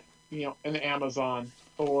wasn't an Amazon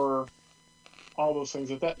or all those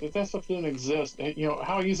things, if that stuff didn't exist,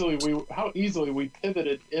 how easily we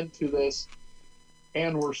pivoted into this,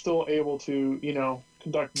 and we're still able to,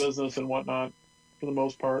 conduct business and whatnot for the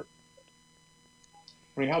most part.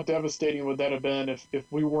 I mean, how devastating would that have been if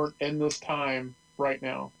we weren't in this time right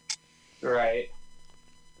now? Right.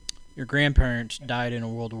 Your grandparents died in a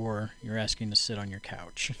world war. You're asking to sit on your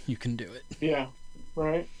couch. You can do it. Yeah,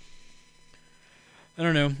 right. I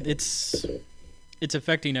don't know. It's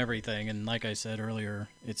affecting everything, and like I said earlier,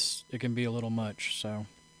 it can be a little much. So.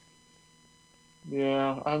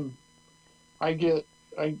 Yeah, I get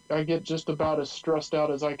just about as stressed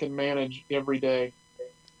out as I can manage every day.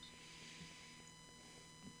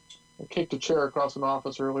 I kicked a chair across an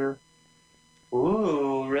office earlier.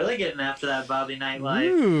 Ooh, really getting after that Bobby Nightlife.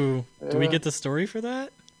 Ooh. Yeah. Do we get the story for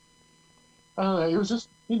that? It was just,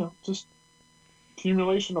 just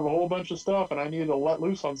accumulation of a whole bunch of stuff, and I needed to let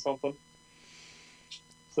loose on something.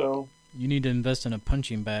 So. You need to invest in a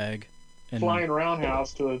punching bag. Flying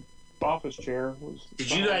roundhouse to office chair.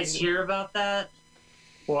 Did you guys hear about that?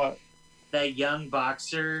 What? That young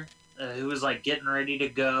boxer who was like getting ready to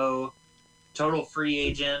go, total free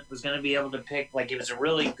agent, was going to be able to pick, like, he was a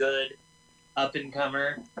really good up and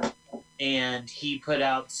comer, and he put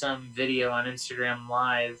out some video on Instagram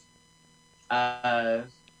Live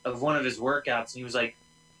of one of his workouts, and he was like,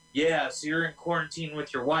 "Yeah, so you're in quarantine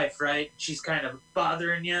with your wife, right? She's kind of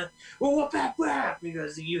bothering you. Well, whoop, whap, whap." He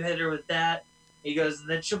goes, "You hit her with that." He goes, "And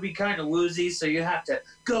then she'll be kind of woozy, so you have to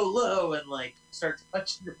go low and, like, start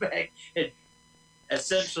punching the bag." And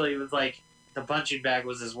essentially, it was like the punching bag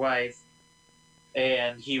was his wife,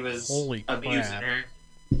 and he was abusing her.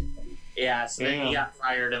 Yeah, so then he got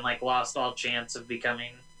fired and, like, lost all chance of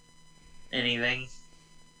becoming anything.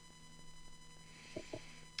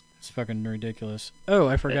 It's fucking ridiculous. Oh,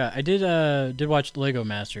 I forgot. I did watch Lego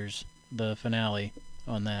Masters, the finale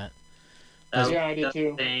on that. Yeah, I did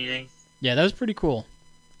too. Anything. Yeah, that was pretty cool.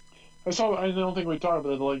 I don't think we talked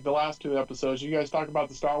about it, like the last 2 episodes. You guys talk about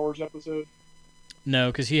the Star Wars episode?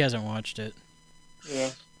 No, because he hasn't watched it.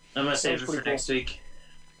 Yeah. I'm gonna save it for next week.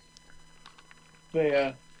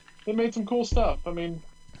 They made some cool stuff. I mean,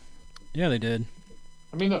 yeah, they did.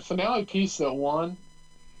 I mean, the finale piece that won,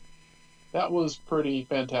 that was pretty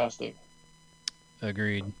fantastic.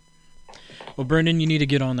 Agreed. Well, Brendan, you need to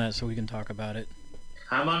get on that so we can talk about it.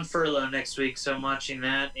 I'm on furlough next week, so I'm watching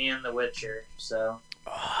that and The Witcher. So.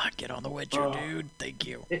 Oh, get on The Witcher, dude. Thank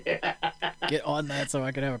you. Get on that so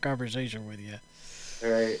I can have a conversation with you.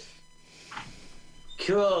 All right.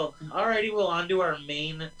 Cool. Alrighty, well, on to our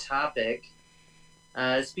main topic.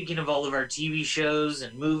 Speaking of all of our TV shows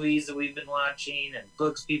and movies that we've been watching and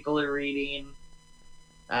books people are reading,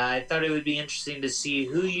 I thought it would be interesting to see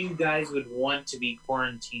who you guys would want to be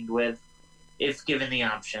quarantined with if given the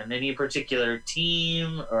option. Any particular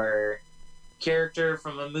team or character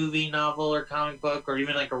from a movie, novel, or comic book, or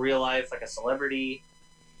even like a real life, like a celebrity,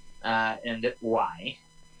 and why?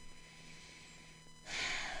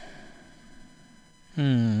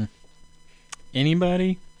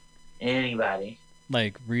 Anybody? Anybody.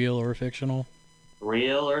 Like real or fictional?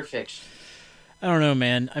 Real or fiction? I don't know,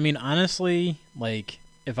 man. I mean, honestly, like,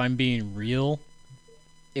 if I'm being real,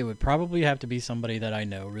 it would probably have to be somebody that I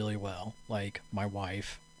know really well, like my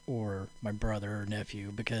wife or my brother or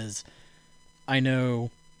nephew, because I know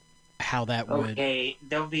how that would... Okay,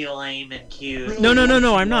 don't be lame and cute. No,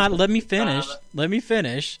 I'm not. Let me finish.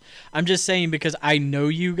 I'm just saying because I know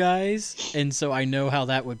you guys, and so I know how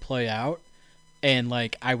that would play out. And,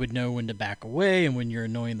 like, I would know when to back away and when you're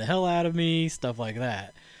annoying the hell out of me, stuff like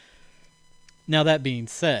that. Now, that being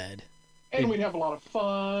said... And we'd have a lot of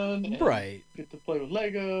fun. And right. Get to play with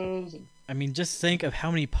Legos. And... I mean, just think of how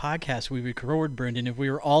many podcasts we would record, Brendan, if we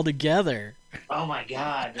were all together. Oh, my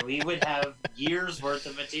God. We would have years' worth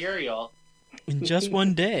of material. In just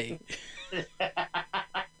one day.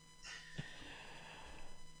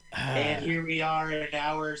 And here we are at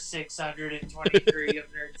hour 623 of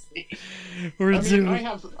Nerd Speak.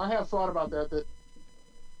 I have thought about that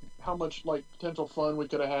how much, like, potential fun we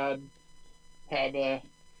could have had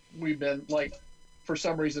we've been, like, for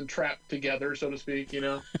some reason trapped together, so to speak, you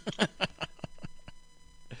know?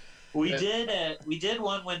 We did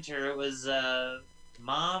one winter. It was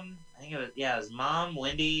Mom, it was Mom,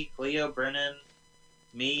 Wendy, Cleo, Brennan,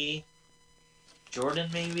 me, Jordan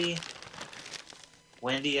maybe,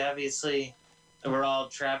 Wendy obviously. We're all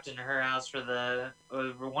trapped in her house for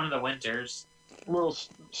one of the winters. A little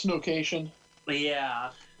snowcation. Yeah.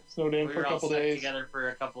 Snowed in for a couple days. Together for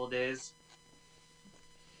a couple of days.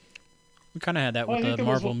 We kind of had that with the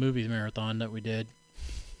Marvel movies marathon that we did.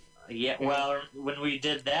 Yeah, well, when we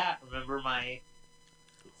did that, remember my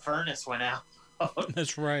furnace went out.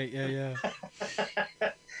 That's right. Yeah.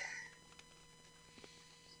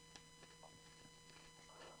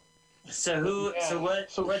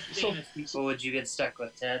 What famous people would you get stuck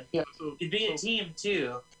with, Ted? Yeah, it'd be a team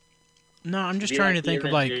too. No, I'm just trying to think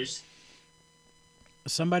of like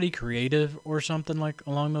somebody creative or something like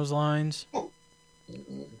along those lines.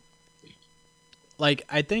 Like,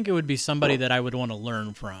 I think it would be somebody that I would want to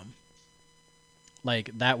learn from.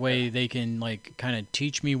 Like, that way they can, like, kind of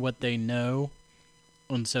teach me what they know.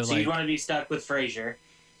 And so like... you'd want to be stuck with Frasier?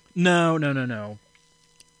 No.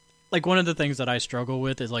 Like, one of the things that I struggle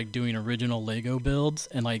with is, like, doing original Lego builds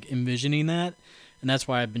and, like, envisioning that. And that's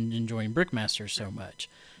why I've been enjoying Brickmasters so much.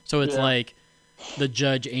 So it's like, the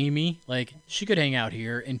Judge Amy, like, she could hang out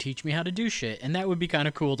here and teach me how to do shit. And that would be kind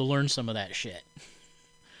of cool to learn some of that shit.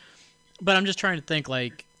 But I'm just trying to think,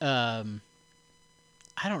 like, I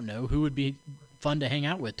don't know, who would be fun to hang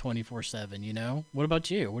out with 24/7, you know? What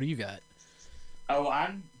about you? What do you got? Oh,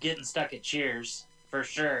 I'm getting stuck at Cheers, for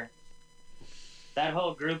sure. That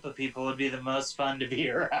whole group of people would be the most fun to be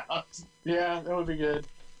around. Yeah, that would be good.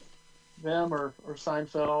 Them or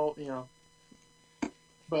Seinfeld, you know.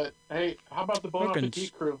 But hey, how about the Bon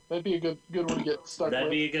Appetit crew? That'd be a good one to get stuck with.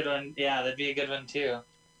 That'd be a good one. Yeah, that'd be a good one too.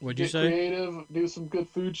 What'd you Get say? creative, do some good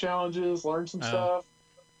food challenges, learn some stuff.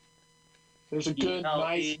 There's a good,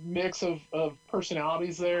 nice mix of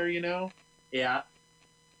personalities there, you know? Yeah.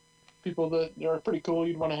 People that are pretty cool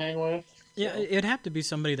you'd want to hang with. Yeah, it'd have to be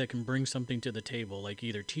somebody that can bring something to the table, like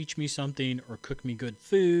either teach me something or cook me good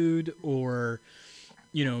food or,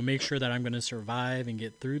 you know, make sure that I'm going to survive and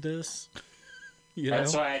get through this.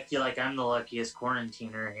 That's why I feel like I'm the luckiest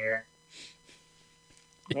quarantiner here.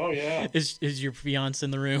 Oh, yeah. Is your fiance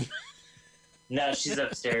in the room? No, she's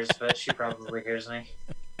upstairs, but she probably hears me.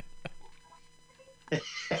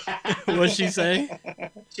 What'd she say?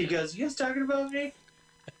 She goes, "You guys talking about me?"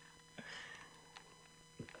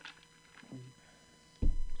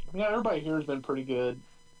 Yeah, everybody here has been pretty good.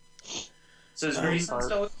 So is Grayson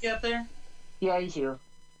still with you up there? Yeah, he's here.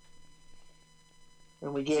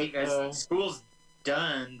 And we get guys, school's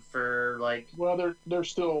done for like. Well, they're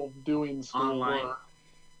still doing school online. work.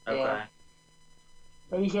 Okay. Yeah.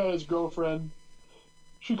 And he's got his girlfriend.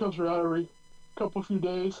 She comes around every few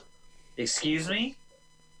days. Excuse me?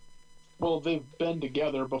 Well, they've been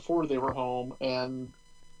together before they were home, and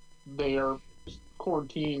they are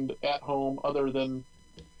quarantined at home.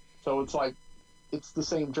 So it's like it's the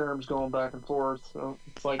same germs going back and forth. So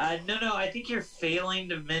it's like no. I think you're failing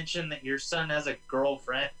to mention that your son has a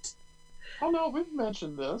girlfriend. Oh no, we've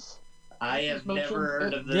mentioned this. I have never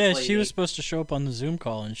heard of this. Yeah, lady. she was supposed to show up on the Zoom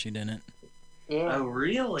call and she didn't. Yeah. Oh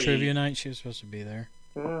really? Trivia night, she was supposed to be there.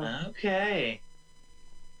 Yeah. Okay.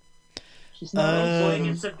 She's not Boy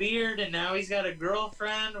gets a beard and now he's got a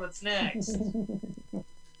girlfriend. What's next?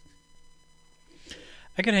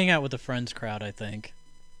 I could hang out with the Friends crowd, I think,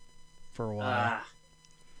 for a while.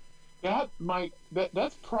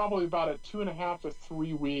 That's probably about a 2.5 to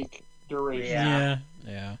 3 week duration.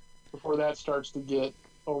 Yeah. Before that starts to get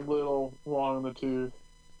a little long in the tooth.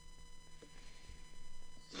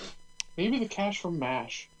 Maybe the cash from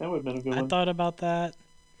MASH. That would have been a good one. I thought about that.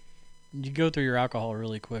 You go through your alcohol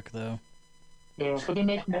really quick, though. Yeah, but they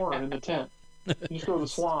make more in the tent. You just go to the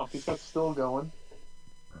swamp. He's got the still going.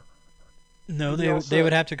 No, they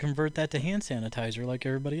would have to convert that to hand sanitizer like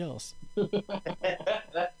everybody else.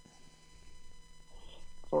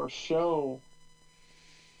 For show.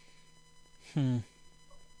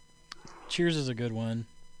 Cheers is a good one.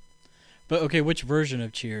 But okay, which version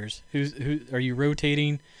of Cheers? Who are you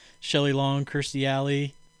rotating? Shelley Long, Kirstie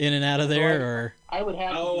Alley, in and out of there, or? I would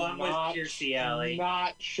have. I'm with Kirstie Alley.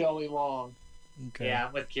 Not Shelley Long. Okay. Yeah,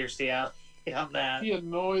 I'm with Kirstie Alley on that. He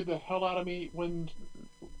annoyed the hell out of me when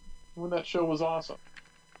that show was awesome.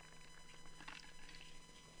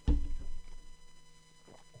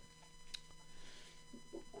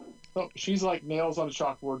 Oh, she's like nails on a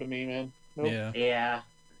chalkboard to me, man. Nope. Yeah.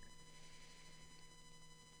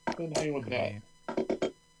 Couldn't hang with that.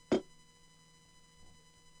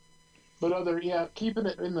 But keeping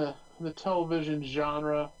it in the television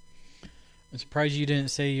genre. I'm surprised you didn't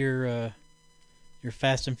say your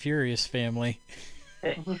Fast and Furious family.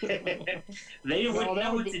 They wouldn't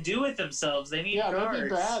know what to do with themselves. They need cars. That'd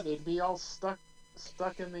be bad. They'd be all stuck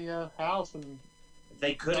in the house, and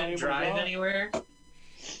they couldn't drive anywhere.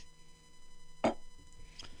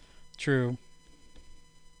 True.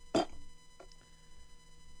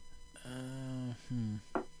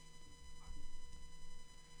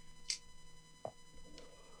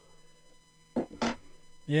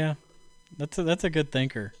 Yeah, that's a good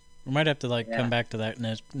thinker. We might have to come back to that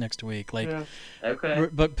next week. Okay.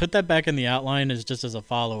 But put that back in the outline as a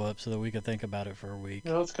follow up so that we could think about it for a week.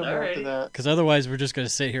 Yeah, let's come back to that. Because otherwise, we're just gonna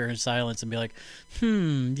sit here in silence and be like,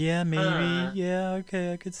 yeah, maybe, yeah,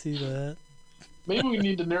 okay, I could see that. Maybe we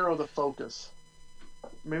need to narrow the focus.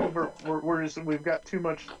 Maybe we've got too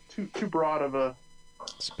broad of a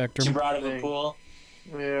spectrum. Too broad of a pool.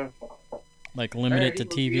 Yeah. Like limited to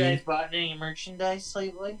TV. You guys bought any merchandise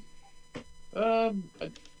lately?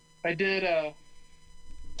 I did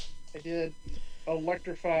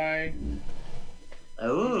electrify.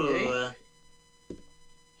 Oh.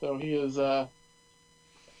 So he is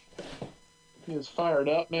fired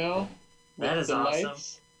up now. That is awesome.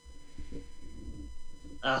 Lights.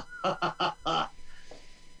 I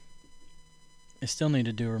still need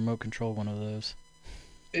to do a remote control one of those.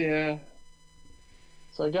 Yeah.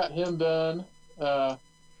 So I got him done. That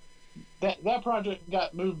project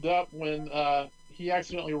got moved up when he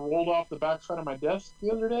accidentally rolled off the backside of my desk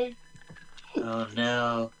the other day. Oh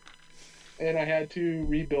no! And I had to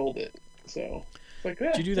rebuild it. So,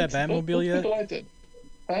 did you do that Batmobile yet?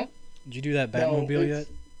 Huh? Did you do that No, Batmobile yet?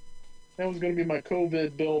 That was going to be my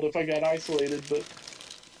COVID build if I got isolated, but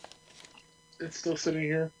it's still sitting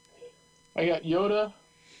here. I got Yoda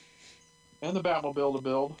and the Batmobile to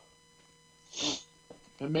build.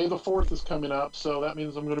 And May the 4th is coming up, so that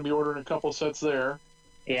means I'm going to be ordering a couple sets there.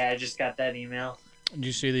 Yeah, I just got that email. Did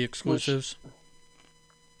you see the exclusives?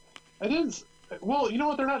 I didn't. Well, you know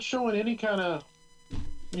what? They're not showing any kind of,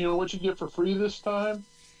 what you get for free this time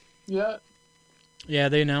yet. Yeah,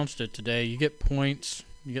 they announced it today. You get points.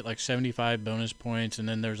 You get like 75 bonus points, and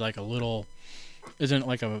then there's like a little. Isn't it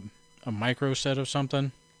like a micro set of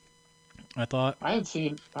something? I thought. I haven't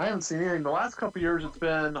seen anything. The last couple of years, it's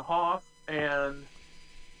been Hoth and,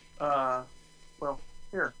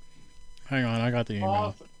 here. Hang on, I got the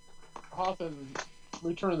email. Hoth and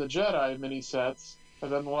Return of the Jedi mini sets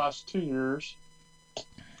have been the last 2 years,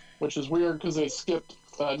 which is weird because they skipped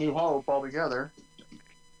New Hope altogether.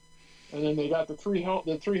 And then they got the three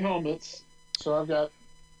helmets. So I've got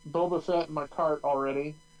Boba Fett in my cart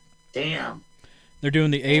already. Damn. They're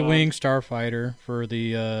doing the A-Wing Starfighter for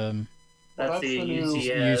the That's the new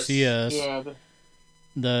UCS. Yeah,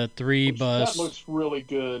 the 3 bus. that looks really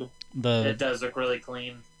good. It does look really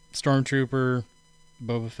clean. Stormtrooper,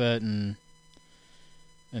 Boba Fett, and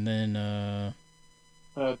then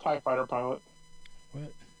TIE fighter pilot.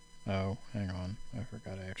 what? Oh, hang on, I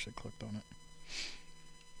forgot I actually clicked on it.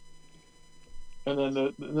 And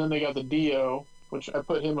then they got the Dio, which I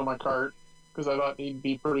put him in my cart because I thought he'd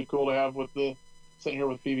be pretty cool to have sitting here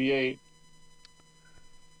with BB-8.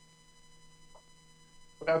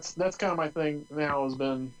 That's kind of my thing now, has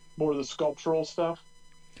been more of the sculptural stuff.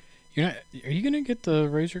 Are you gonna get the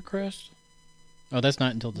Razor Crest? Oh, that's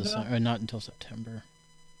not until No. not until September.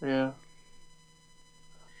 Yeah.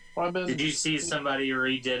 Well, Did you see somebody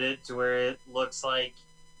redid it to where it looks like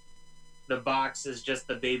the box is just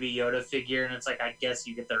the Baby Yoda figure, and it's like, I guess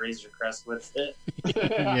you get the Razor Crest with it.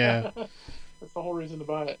 Yeah. That's the whole reason to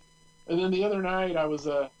buy it. And then the other night, I was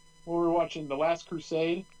we were watching The Last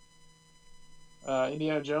Crusade,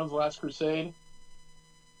 Indiana Jones' Last Crusade,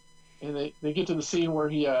 and they get to the scene where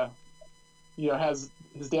he has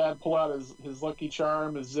his dad pull out his Lucky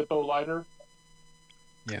Charm, his Zippo lighter.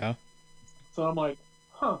 Yeah. So I'm like,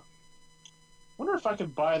 wonder if I can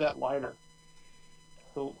buy that lighter.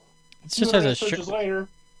 So It just has later.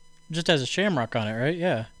 Just has a shamrock on it, right?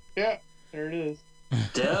 Yeah. Yeah, there it is.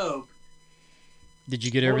 Dope. Did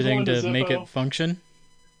you get Always everything wanted to a make Zippo. it function?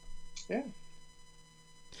 Yeah.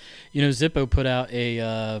 You know, Zippo put out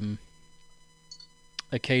a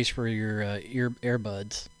case for your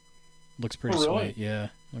earbuds. Looks pretty Oh, really? sweet. Yeah,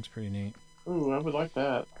 looks pretty neat. Ooh, I would like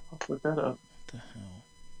that. I'll look that up. What the hell?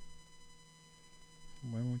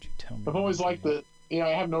 Why won't you tell me? I've always liked that. I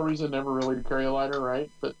have no reason ever really to carry a lighter, right?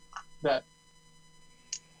 But that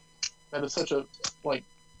is such a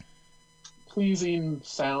pleasing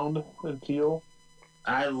sound and feel.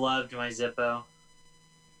 I loved my Zippo.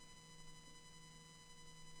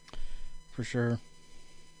 For sure.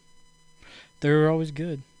 They were always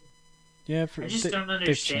good. Yeah, I just don't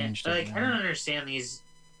understand. I don't understand these.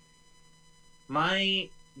 My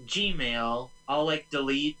Gmail, I'll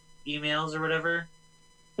delete emails or whatever.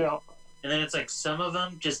 Yeah. And then it's like some of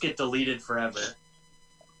them just get deleted forever.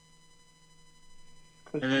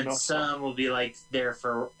 And then some will be there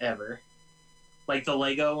forever. Like the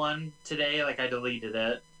Lego one today, I deleted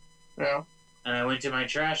it. Yeah. And I went to my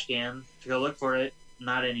trash can to go look for it.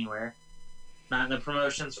 Not anywhere. Not in the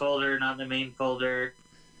promotions folder, not in the main folder.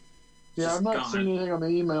 Yeah, I've not gone. seen anything on the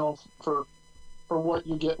emails for what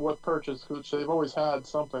you get, what purchase, which they've always had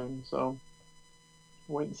something, so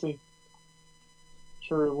wait and see.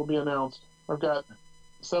 Sure, it will be announced. I've got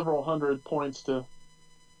several hundred points to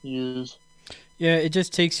use. Yeah, it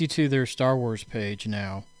just takes you to their Star Wars page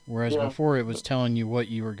now, whereas Yeah. before it was telling you what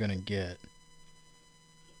you were going to get.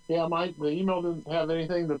 Yeah, the email didn't have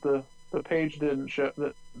anything that the page didn't show,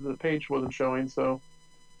 that the page wasn't showing, so.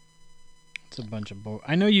 It's a bunch of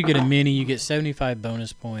I know you get a mini, you get 75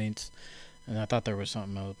 bonus points, and I thought there was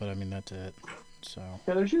something else, but I mean, that's it. So.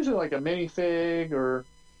 Yeah, there's usually a minifig or.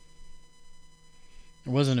 It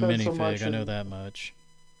wasn't a Spent so minifig, much I know in- that much.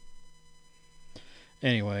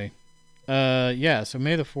 Anyway, yeah, so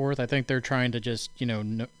May the 4th, I think they're trying to just,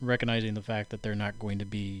 recognizing the fact that they're not going to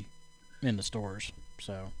be in the stores,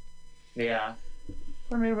 so. Yeah.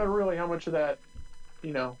 I mean, but really, how much of that,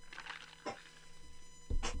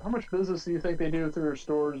 how much business do you think they do through their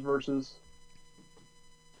stores versus?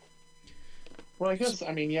 Well, I guess,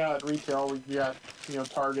 at retail, we've got,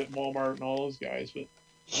 Target, Walmart, and all those guys, but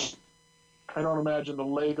I don't imagine the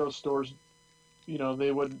Lego stores,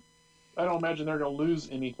 they wouldn't, I don't imagine they're going to lose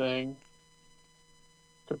anything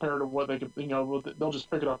compared to what they could, they'll just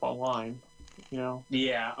pick it up online,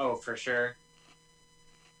 Yeah. Oh, for sure.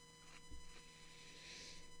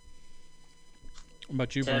 What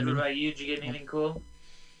about you, Ted, Brendan? what about you? Did you get anything cool?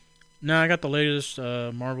 No, I got the latest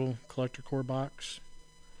Marvel Collector Core box.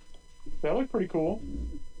 That looked pretty cool.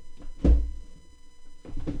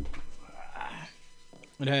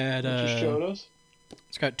 It had. What you showed us.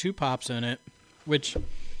 It's got 2 pops in it, which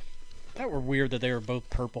that were weird that they were both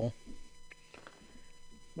purple.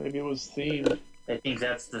 Maybe it was themed. I think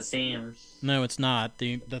that's the theme. No, it's not.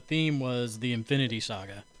 The theme was the Infinity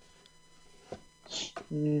Saga.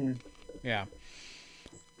 Yeah.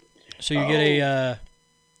 So you get a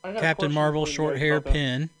Captain Marvel short hair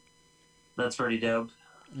pin. That's pretty dope.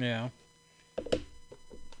 Yeah.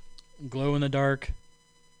 Glow in the dark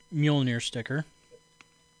Mjolnir sticker.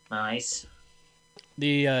 Nice.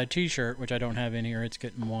 The T-shirt, which I don't have in here, it's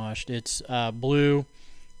getting washed. It's blue.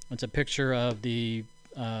 It's a picture of the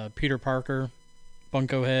Peter Parker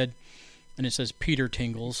Bunko head, and it says Peter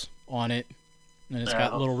Tingles on it, and it's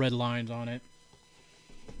got little red lines on it.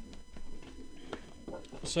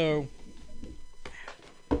 So,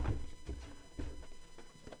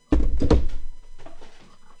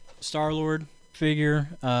 Star-Lord figure.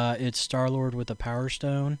 It's Star-Lord with a Power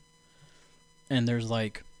Stone, and there's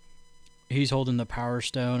like, he's holding the Power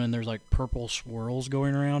Stone, and there's like purple swirls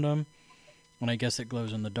going around him, and I guess it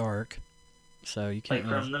glows in the dark. So you can't.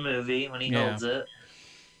 Like from the movie when he holds it.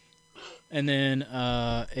 And then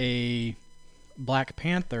a Black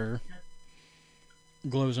Panther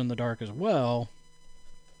glows in the dark as well,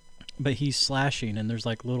 but he's slashing, and there's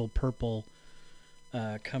like little purple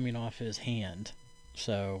coming off his hand.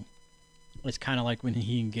 So it's kind of like when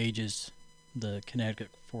he engages the kinetic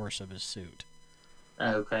force of his suit.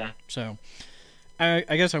 Okay. So I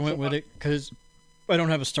guess I went with it because I don't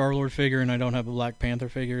have a Star-Lord figure and I don't have a Black Panther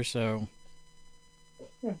figure, so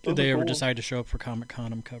if they ever decide to show up for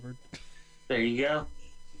Comic-Con, I'm covered. There you go.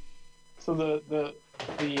 So the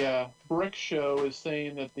Brick Show is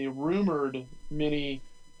saying that the rumored mini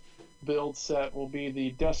build set will be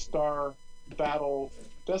the Death Star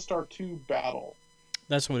 2 battle.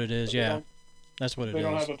 That's what it is, yeah. That's what it is. They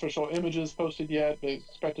don't have official images posted yet. They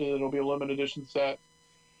expected it'll be a limited edition set.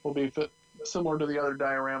 Will be similar to the other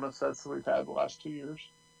diorama sets that we've had the last 2 years.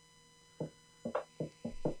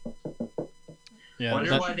 Yeah,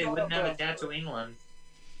 wonder why they wouldn't have a Tatooine one.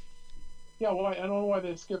 Yeah, well, I don't know why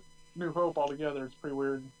they skipped New Hope altogether. It's pretty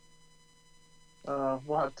weird.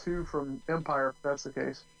 We'll have 2 from Empire if that's the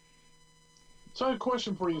case. So I have a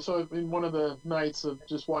question for you. So in one of the nights of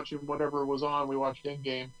just watching whatever was on, we watched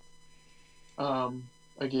Endgame.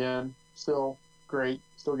 Again, still great.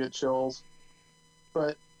 Still get chills.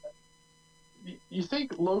 But you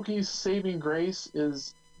think Loki's saving grace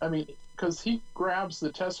is... I mean, because he grabs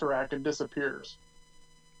the Tesseract and disappears.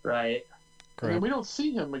 Right. Correct. And we don't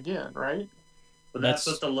see him again, right? But that's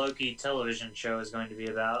what the Loki television show is going to be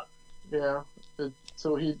about. Yeah.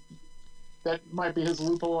 So that might be his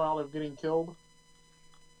loophole out of getting killed?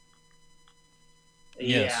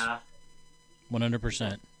 Yes. Yeah.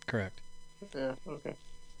 100%. Correct. Yeah, okay.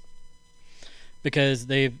 Because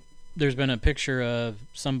there's been a picture of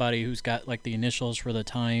somebody who's got like the initials for the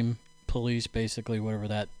Time Police, basically, whatever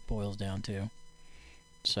that boils down to.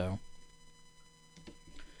 So.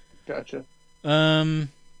 Gotcha.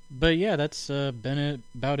 But yeah, that's been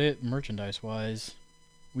about it merchandise-wise.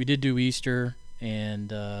 We did do Easter, and,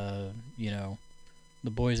 the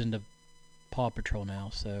boy's into Paw Patrol now,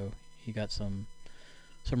 so he got some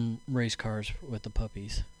race cars with the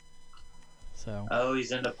puppies. So. Oh,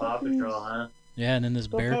 he's into Paw Patrol, huh? Yeah, and then this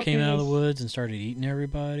bear came out of the woods and started eating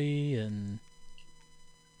everybody, and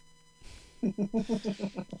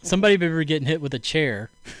somebody were getting hit with a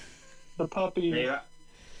chair. The puppy.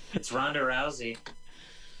 It's Ronda Rousey.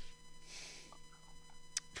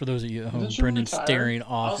 For those of you at home, Brendan's staring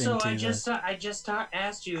off also, into I just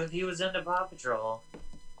asked you if he was into Paw Patrol.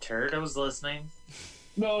 Turd, I was listening.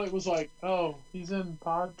 No, it was like, oh, he's in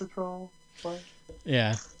Paw Patrol. What?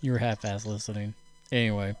 Yeah, you were half-ass listening.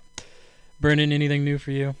 Anyway, Brendan, anything new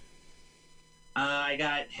for you? I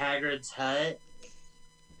got Hagrid's Hut,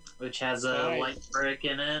 which has a light brick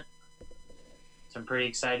in it. So I'm pretty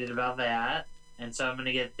excited about that. And so I'm going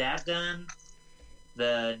to get that done,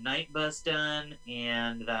 the Night Bus done,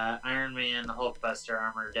 and the Iron Man Hulkbuster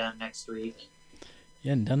armor done next week. You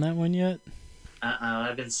hadn't done that one yet?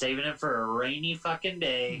 I've been saving it for a rainy fucking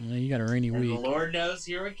day. You got a rainy week. The Lord knows,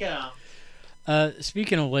 here we come.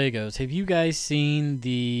 Speaking of Legos, have you guys seen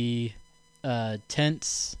the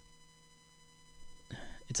Tense?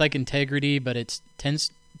 It's like Integrity, but it's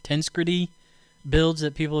Tenscrity builds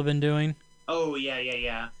that people have been doing. Oh,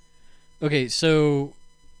 yeah. Okay, so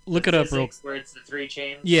look it up real. Where it's the 3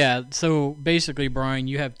 chains. Yeah. So basically, Brian,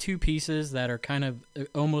 you have 2 pieces that are kind of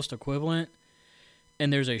almost equivalent,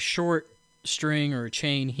 and there's a short string or a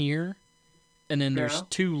chain here, and then there's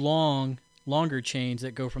 2 longer chains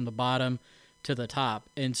that go from the bottom to the top,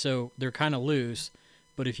 and so they're kind of loose.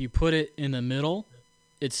 But if you put it in the middle,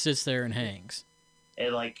 it sits there and hangs.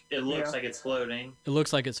 It looks like it's floating. It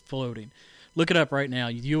looks like it's floating. Look it up right now.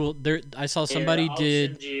 I saw somebody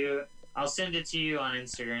I'll send it to you on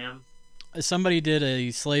Instagram. Somebody did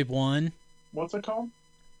a Slave 1. What's it called?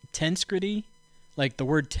 Tense gritty, like the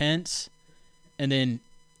word tense, and then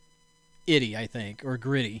itty, I think, or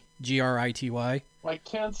gritty, Grity. Like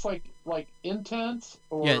tense, like intense,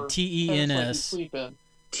 or yeah, TENS. Like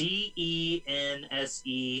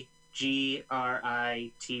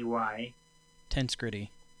TENSEGRITY. Tense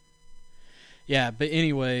gritty. Yeah, but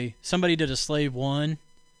anyway, somebody did a Slave 1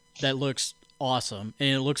 that looks awesome, and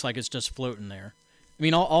it looks like it's just floating there. I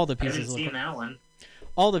mean, all the pieces. I haven't seen that one.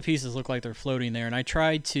 All the pieces look like they're floating there, and I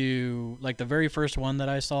tried to, like the very first one that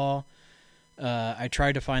I saw, I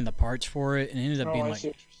tried to find the parts for it, and it ended up being like. I see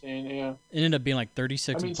what you're saying, yeah. It ended up being like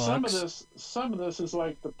 $36. I mean, some of this is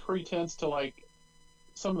like the pretense to like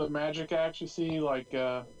some of the magic acts you see, like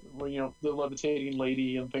the levitating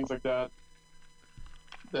lady and things like that.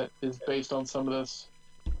 That is based on some of this.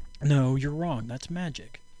 No, you're wrong. That's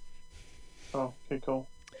magic. Oh, okay, cool.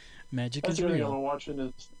 Magic That's is the other thing real. I'm watching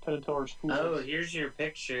is Penn and Teller's Fools. Oh, here's your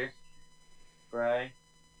picture, Bri.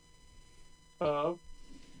 Of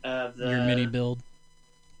the Your mini build.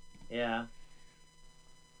 Yeah.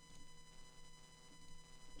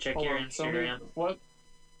 Check your Instagram. What?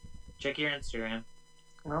 Check your Instagram.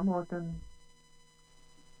 I'm looking.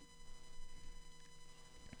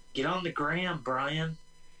 Get on the gram, Brian.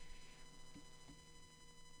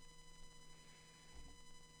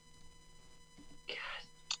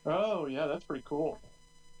 Oh, yeah, that's pretty cool.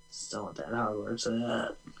 Still want that Hogwarts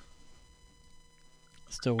set.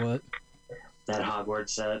 Still what? That Hogwarts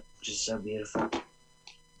set. Just so beautiful.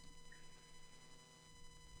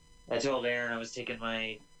 I told Aaron I was taking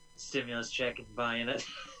my stimulus check and buying it.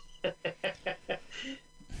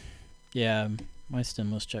 Yeah, my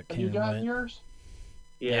stimulus check Have came you gotten with. yours?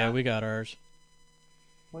 Yeah, we got ours.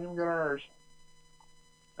 We haven't got ours.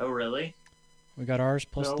 Oh, really? We got ours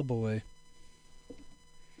plus Nope. the boy.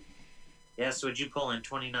 Yeah, so would you pull in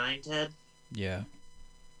 29, Ted? Yeah.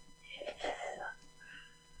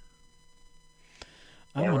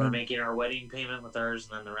 Yeah, we're making our wedding payment with ours,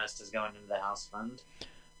 and then the rest is going into the house fund.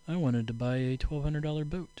 I wanted to buy a $1,200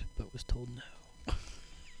 boat, but was told no.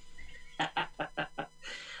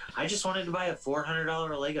 I just wanted to buy a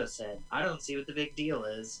 $400 Lego set. I don't see what the big deal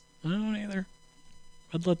is. I don't either.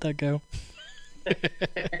 I'd let that go.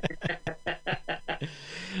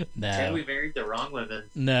 No. Ted, we married the wrong women.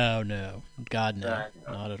 No. God, no.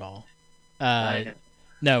 Not at all. I know.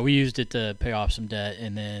 No, we used it to pay off some debt,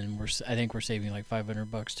 and then I think we're saving like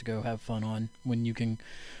 $500 to go have fun on when you can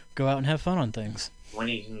go out and have fun on things. When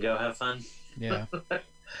you can go have fun? Yeah.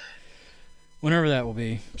 Whenever that will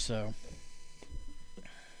be, so.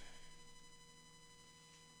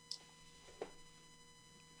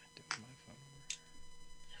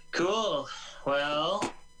 Cool.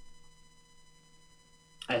 Well,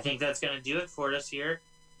 I think that's going to do it for us here.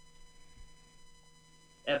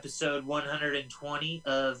 Episode 120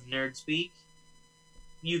 of Nerd Speak.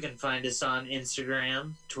 You can find us on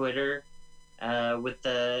Instagram, Twitter, with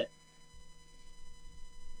the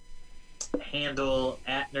handle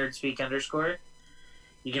 @NerdSpeak_.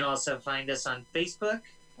 You can also find us on Facebook.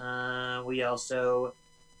 We also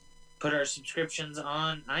put our subscriptions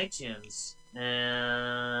on iTunes.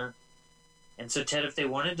 And so, Ted, if they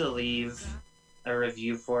wanted to leave a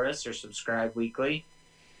review for us or subscribe weekly,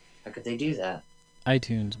 how could they do that?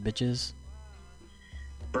 iTunes, bitches.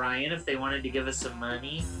 Brian, if they wanted to give us some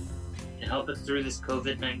money and help us through this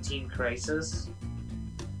COVID-19 crisis.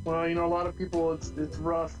 Well, a lot of people, it's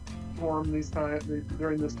rough for them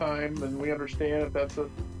during this time, and we understand if that's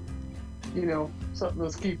something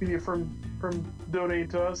that's keeping you from donating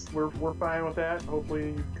to us. We're fine with that. Hopefully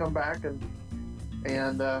you come back and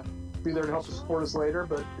be there to help support us later.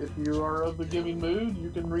 But if you are of the giving mood,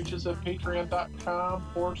 you can reach us at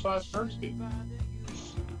patreon.com/nerdspeak.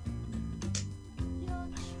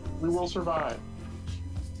 We will survive.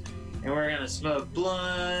 And we're going to smoke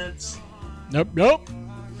blunts. Nope. All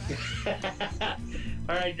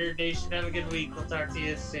right, Nerd Nation, have a good week. We'll talk to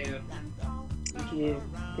you soon. Thank you.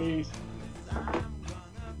 Peace.